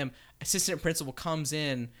out of him. Assistant principal comes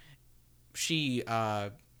in. She,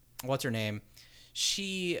 what's her name?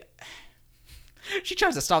 She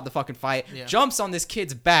tries to stop the fucking fight. Yeah. Jumps on this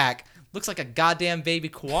kid's back. Looks like a goddamn baby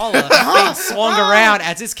koala being swung around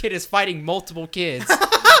as this kid is fighting multiple kids.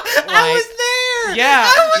 I was there.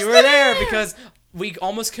 Yeah, you were there because we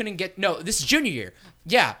almost couldn't get. No, this is junior year.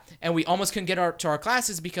 Yeah, and we almost couldn't get to our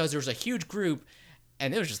classes because there was a huge group,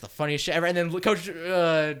 and it was just the funniest shit ever. And then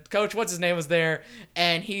Coach, what's his name, was there,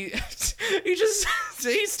 and he's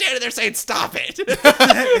standing there saying, "Stop it!"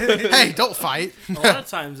 Hey, don't fight. A lot of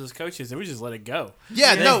times as coaches, they would just let it go.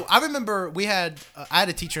 Yeah, no. I remember I had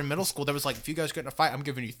a teacher in middle school that was like, "If you guys get in a fight, I'm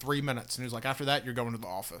giving you 3 minutes." And he was like, "After that, you're going to the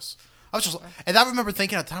office." I was just, and I remember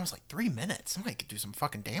thinking at the time, I was like, 3 minutes? Somebody could do some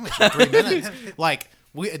fucking damage in 3 minutes. Like,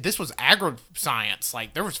 this was agro science.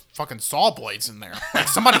 Like, there was fucking saw blades in there. Like,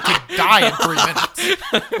 somebody could die in 3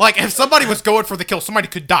 minutes. Like, if somebody was going for the kill, somebody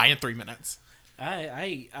could die in 3 minutes.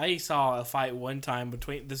 I saw a fight one time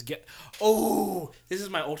between this guy. Oh, this is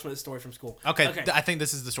my ultimate story from school. Okay. I think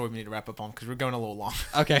this is the story we need to wrap up on because we're going a little long.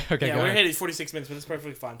 Okay, Yeah, go we're ahead. headed 46 minutes, but it's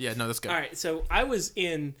perfectly fine. Yeah, no, that's good. All right, so I was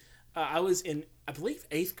in, I believe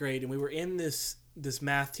 8th grade, and we were in this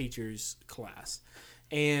math teacher's class,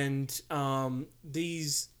 and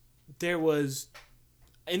there was,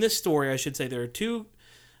 in this story, I should say there were two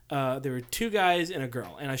guys and a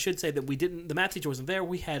girl, and I should say that the math teacher wasn't there.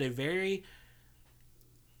 We had a very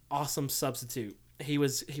awesome substitute. He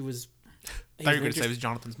was. I thought you were going to say it was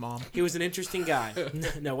Jonathan's mom. He was an interesting guy.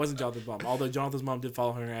 No, it wasn't Jonathan's mom. Although Jonathan's mom did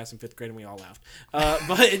follow her ass in 5th grade, and we all laughed.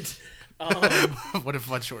 What a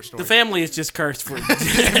fun short story. The family is just cursed for.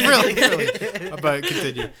 really. But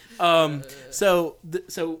continue. So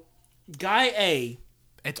guy A.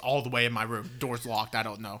 It's all the way in my room. Door's locked. I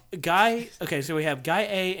don't know. So we have guy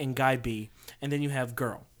A and guy B, and then you have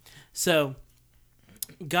girl. So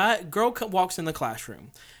girl walks in the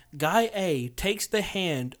classroom. Guy A takes the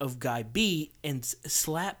hand of guy B and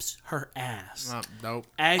slaps her ass. Nope.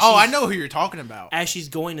 As I she's- know who you're talking about. as she's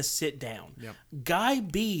going to sit down. Yep. Guy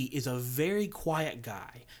B is a very quiet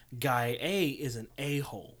guy. Guy A is an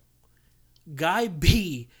a-hole. Guy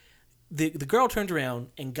B, the girl turns around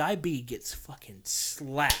and Guy B gets fucking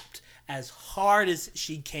slapped as hard as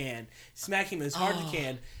she can. Smack him as hard as he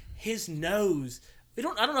can. His nose, I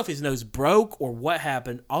don't know if his nose broke or what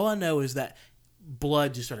happened. All I know is that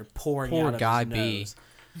blood just started pouring Poor out of Guy his B. nose.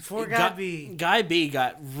 Poor Guy B. Guy B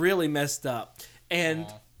got really messed up, and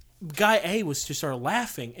Guy A was just started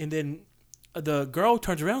laughing, and then the girl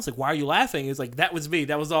turns around and is like, "Why are you laughing?" It's like, "That was me.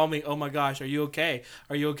 That was all me. Oh my gosh, are you okay?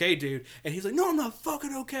 Are you okay, dude?" And he's like, "No, I'm not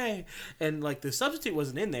fucking okay." And like the substitute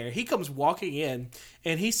wasn't in there. He comes walking in,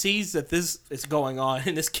 and he sees that this is going on,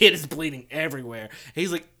 and this kid is bleeding everywhere. And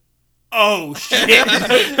he's like, oh shit,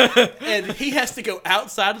 and he has to go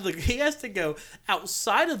outside of the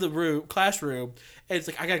room, classroom, and it's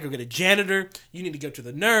like, I gotta go get a janitor. You need to go to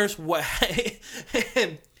the nurse. What?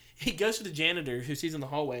 And he goes to the janitor who sees in the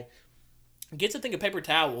hallway, gets a thing of paper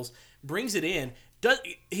towels, brings it in.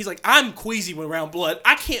 He's like, I'm queasy around blood.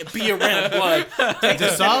 I can't be around blood.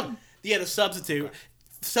 The sub? Yeah, the substitute.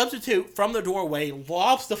 Substitute from the doorway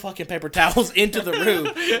lobs the fucking paper towels into the room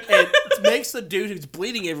and makes the dude who's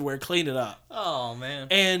bleeding everywhere clean it up. Oh man.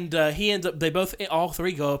 And he ends up. All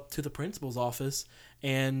three go up to the principal's office,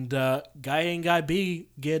 and guy A and guy B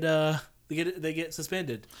get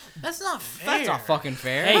suspended. That's not fair. That's not fucking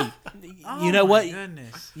fair. Hey, Oh you know my what?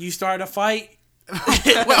 Goodness. You start a fight. Wait,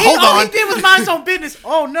 hold All on. he did was mind his own business.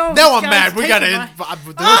 Oh no. Now this I'm guy's mad. We gotta taking end.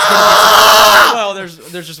 my- Well, there's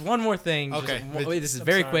just one more thing. Okay. This is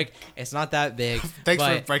very sorry. quick. It's not that big. Thanks for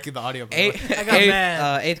but breaking the audio. by the way. Eighth, got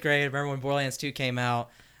mad. eighth grade. Remember when Borderlands 2 came out?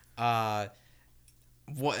 Gosh,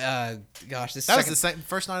 this That was second, the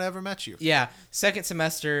first night I ever met you. yeah, second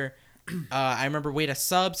semester. I remember we had a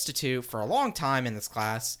substitute for a long time in this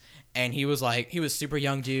class, and he was super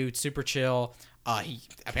young dude, super chill. He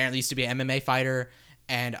apparently used to be an MMA fighter,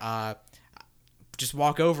 and just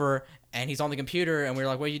walk over, and he's on the computer, and we were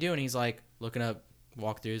like, "What are you doing?" He's like, looking up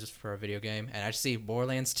walkthroughs for a video game, and I just see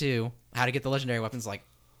Borderlands 2, how to get the legendary weapons. Like,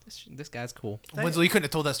 this guy's cool. Wenzel, you couldn't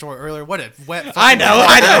have told that story earlier. What a wet. I know.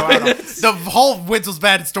 The whole Wenzel's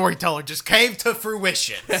bad storyteller just came to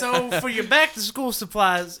fruition. So for your back to school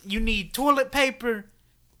supplies, you need toilet paper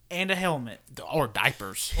and a helmet Or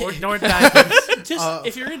diapers. or diapers. Just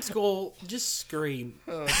if you're in school, just scream.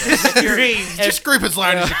 Scream. Just scream as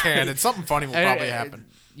loud as you can, and something funny will probably happen.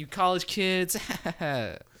 You college kids.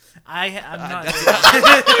 I'm not.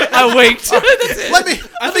 I winked.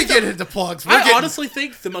 Let me get into plugs. I honestly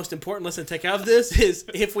think the most important lesson to take out of this is,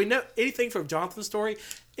 if we know anything from Jonathan's story,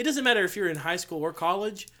 it doesn't matter if you're in high school or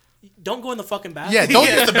college. Don't go in the fucking bathroom. Yeah, don't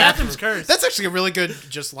use the Bathroom's bathroom. cursed. That's actually a really good,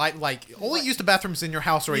 just like only use the bathrooms in your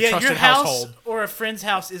house or a Yeah, trusted your house household. or a friend's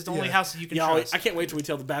house is the only house you can Y'all, trust. I can't wait till we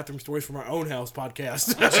tell the bathroom stories from our own house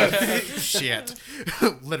podcast. Shit.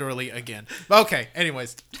 Literally again. Okay,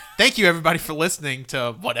 anyways. Thank you everybody for listening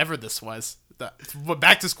to whatever this was. The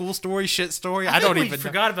back to school story, shit story. I don't think even we know.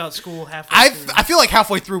 forgot about school halfway through. I feel like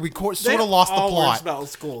halfway through we sort of lost the All words plot. about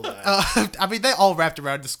school. Though. I mean, they all wrapped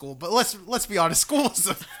around to school, but let's be honest. School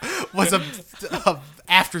was a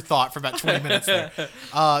afterthought for about 20 minutes there.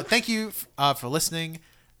 Thank you for listening.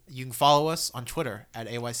 You can follow us on Twitter at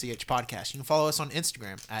AYCH Podcast. You can follow us on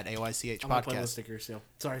Instagram at AYCH I'm gonna play Podcast. with stickers still.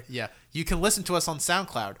 Sorry. Yeah, you can listen to us on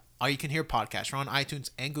SoundCloud. All You Can Hear Podcast. We're on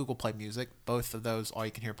iTunes and Google Play Music. Both of those, All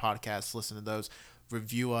You Can Hear Podcasts. Listen to those.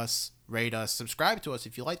 Review us, rate us, subscribe to us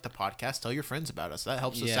if you like the podcast. Tell your friends about us. That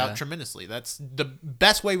helps us Yeah. out tremendously. That's the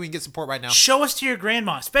best way we can get support right now. Show us to your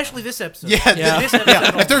grandma, especially this episode. Yeah. This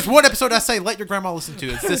episode. If there's one episode I say let your grandma listen to,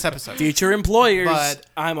 it's this episode. Future employers, But-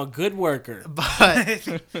 I'm a good worker.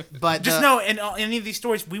 But Just know, in any of these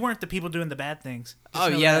stories, we weren't the people doing the bad things. Just Oh,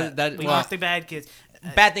 know yeah, that- we well, weren't the bad kids.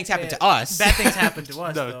 Bad things happen to us. Bad things happen to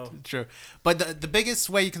us, no, though. true. But the biggest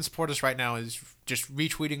way you can support us right now is just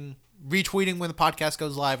retweeting when the podcast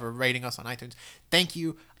goes live, or rating us on iTunes. Thank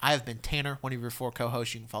you. I have been Tanner, one of your 4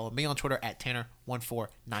 co-hosts. You can follow me on Twitter at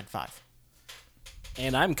Tanner1495.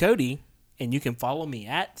 And I'm Cody, and you can follow me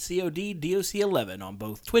at CODDOC11 on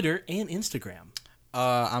both Twitter and Instagram.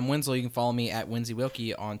 I'm Wenzel. You can follow me at Winsy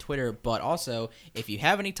Wilkie on Twitter. But also, if you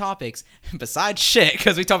have any topics besides shit,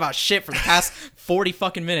 because we talk about shit for the past 40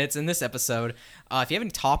 fucking minutes in this episode, if you have any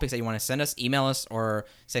topics that you want to send us, email us, or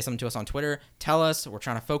say something to us on Twitter, tell us. We're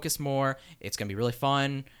trying to focus more. It's going to be really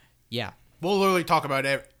fun. Yeah. We'll literally talk about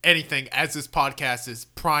anything, as this podcast is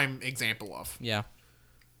prime example of. Yeah.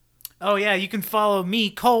 Oh, yeah, you can follow me,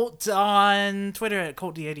 Colt, on Twitter at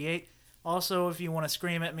ColtD88. Also, if you want to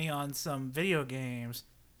scream at me on some video games,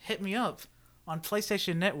 hit me up on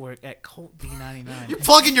PlayStation Network at ColtD99.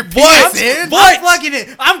 Plugging your PS in? I'm plugging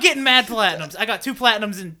it. I'm getting mad platinums. I got 2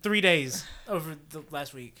 platinums in 3 days over the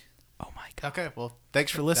last week. Oh, my God. Okay, well,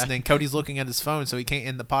 thanks for listening. Cody's looking at his phone, so he can't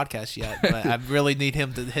end the podcast yet. But I really need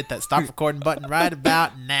him to hit that stop recording button right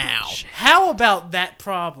about now. How about that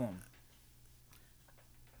problem?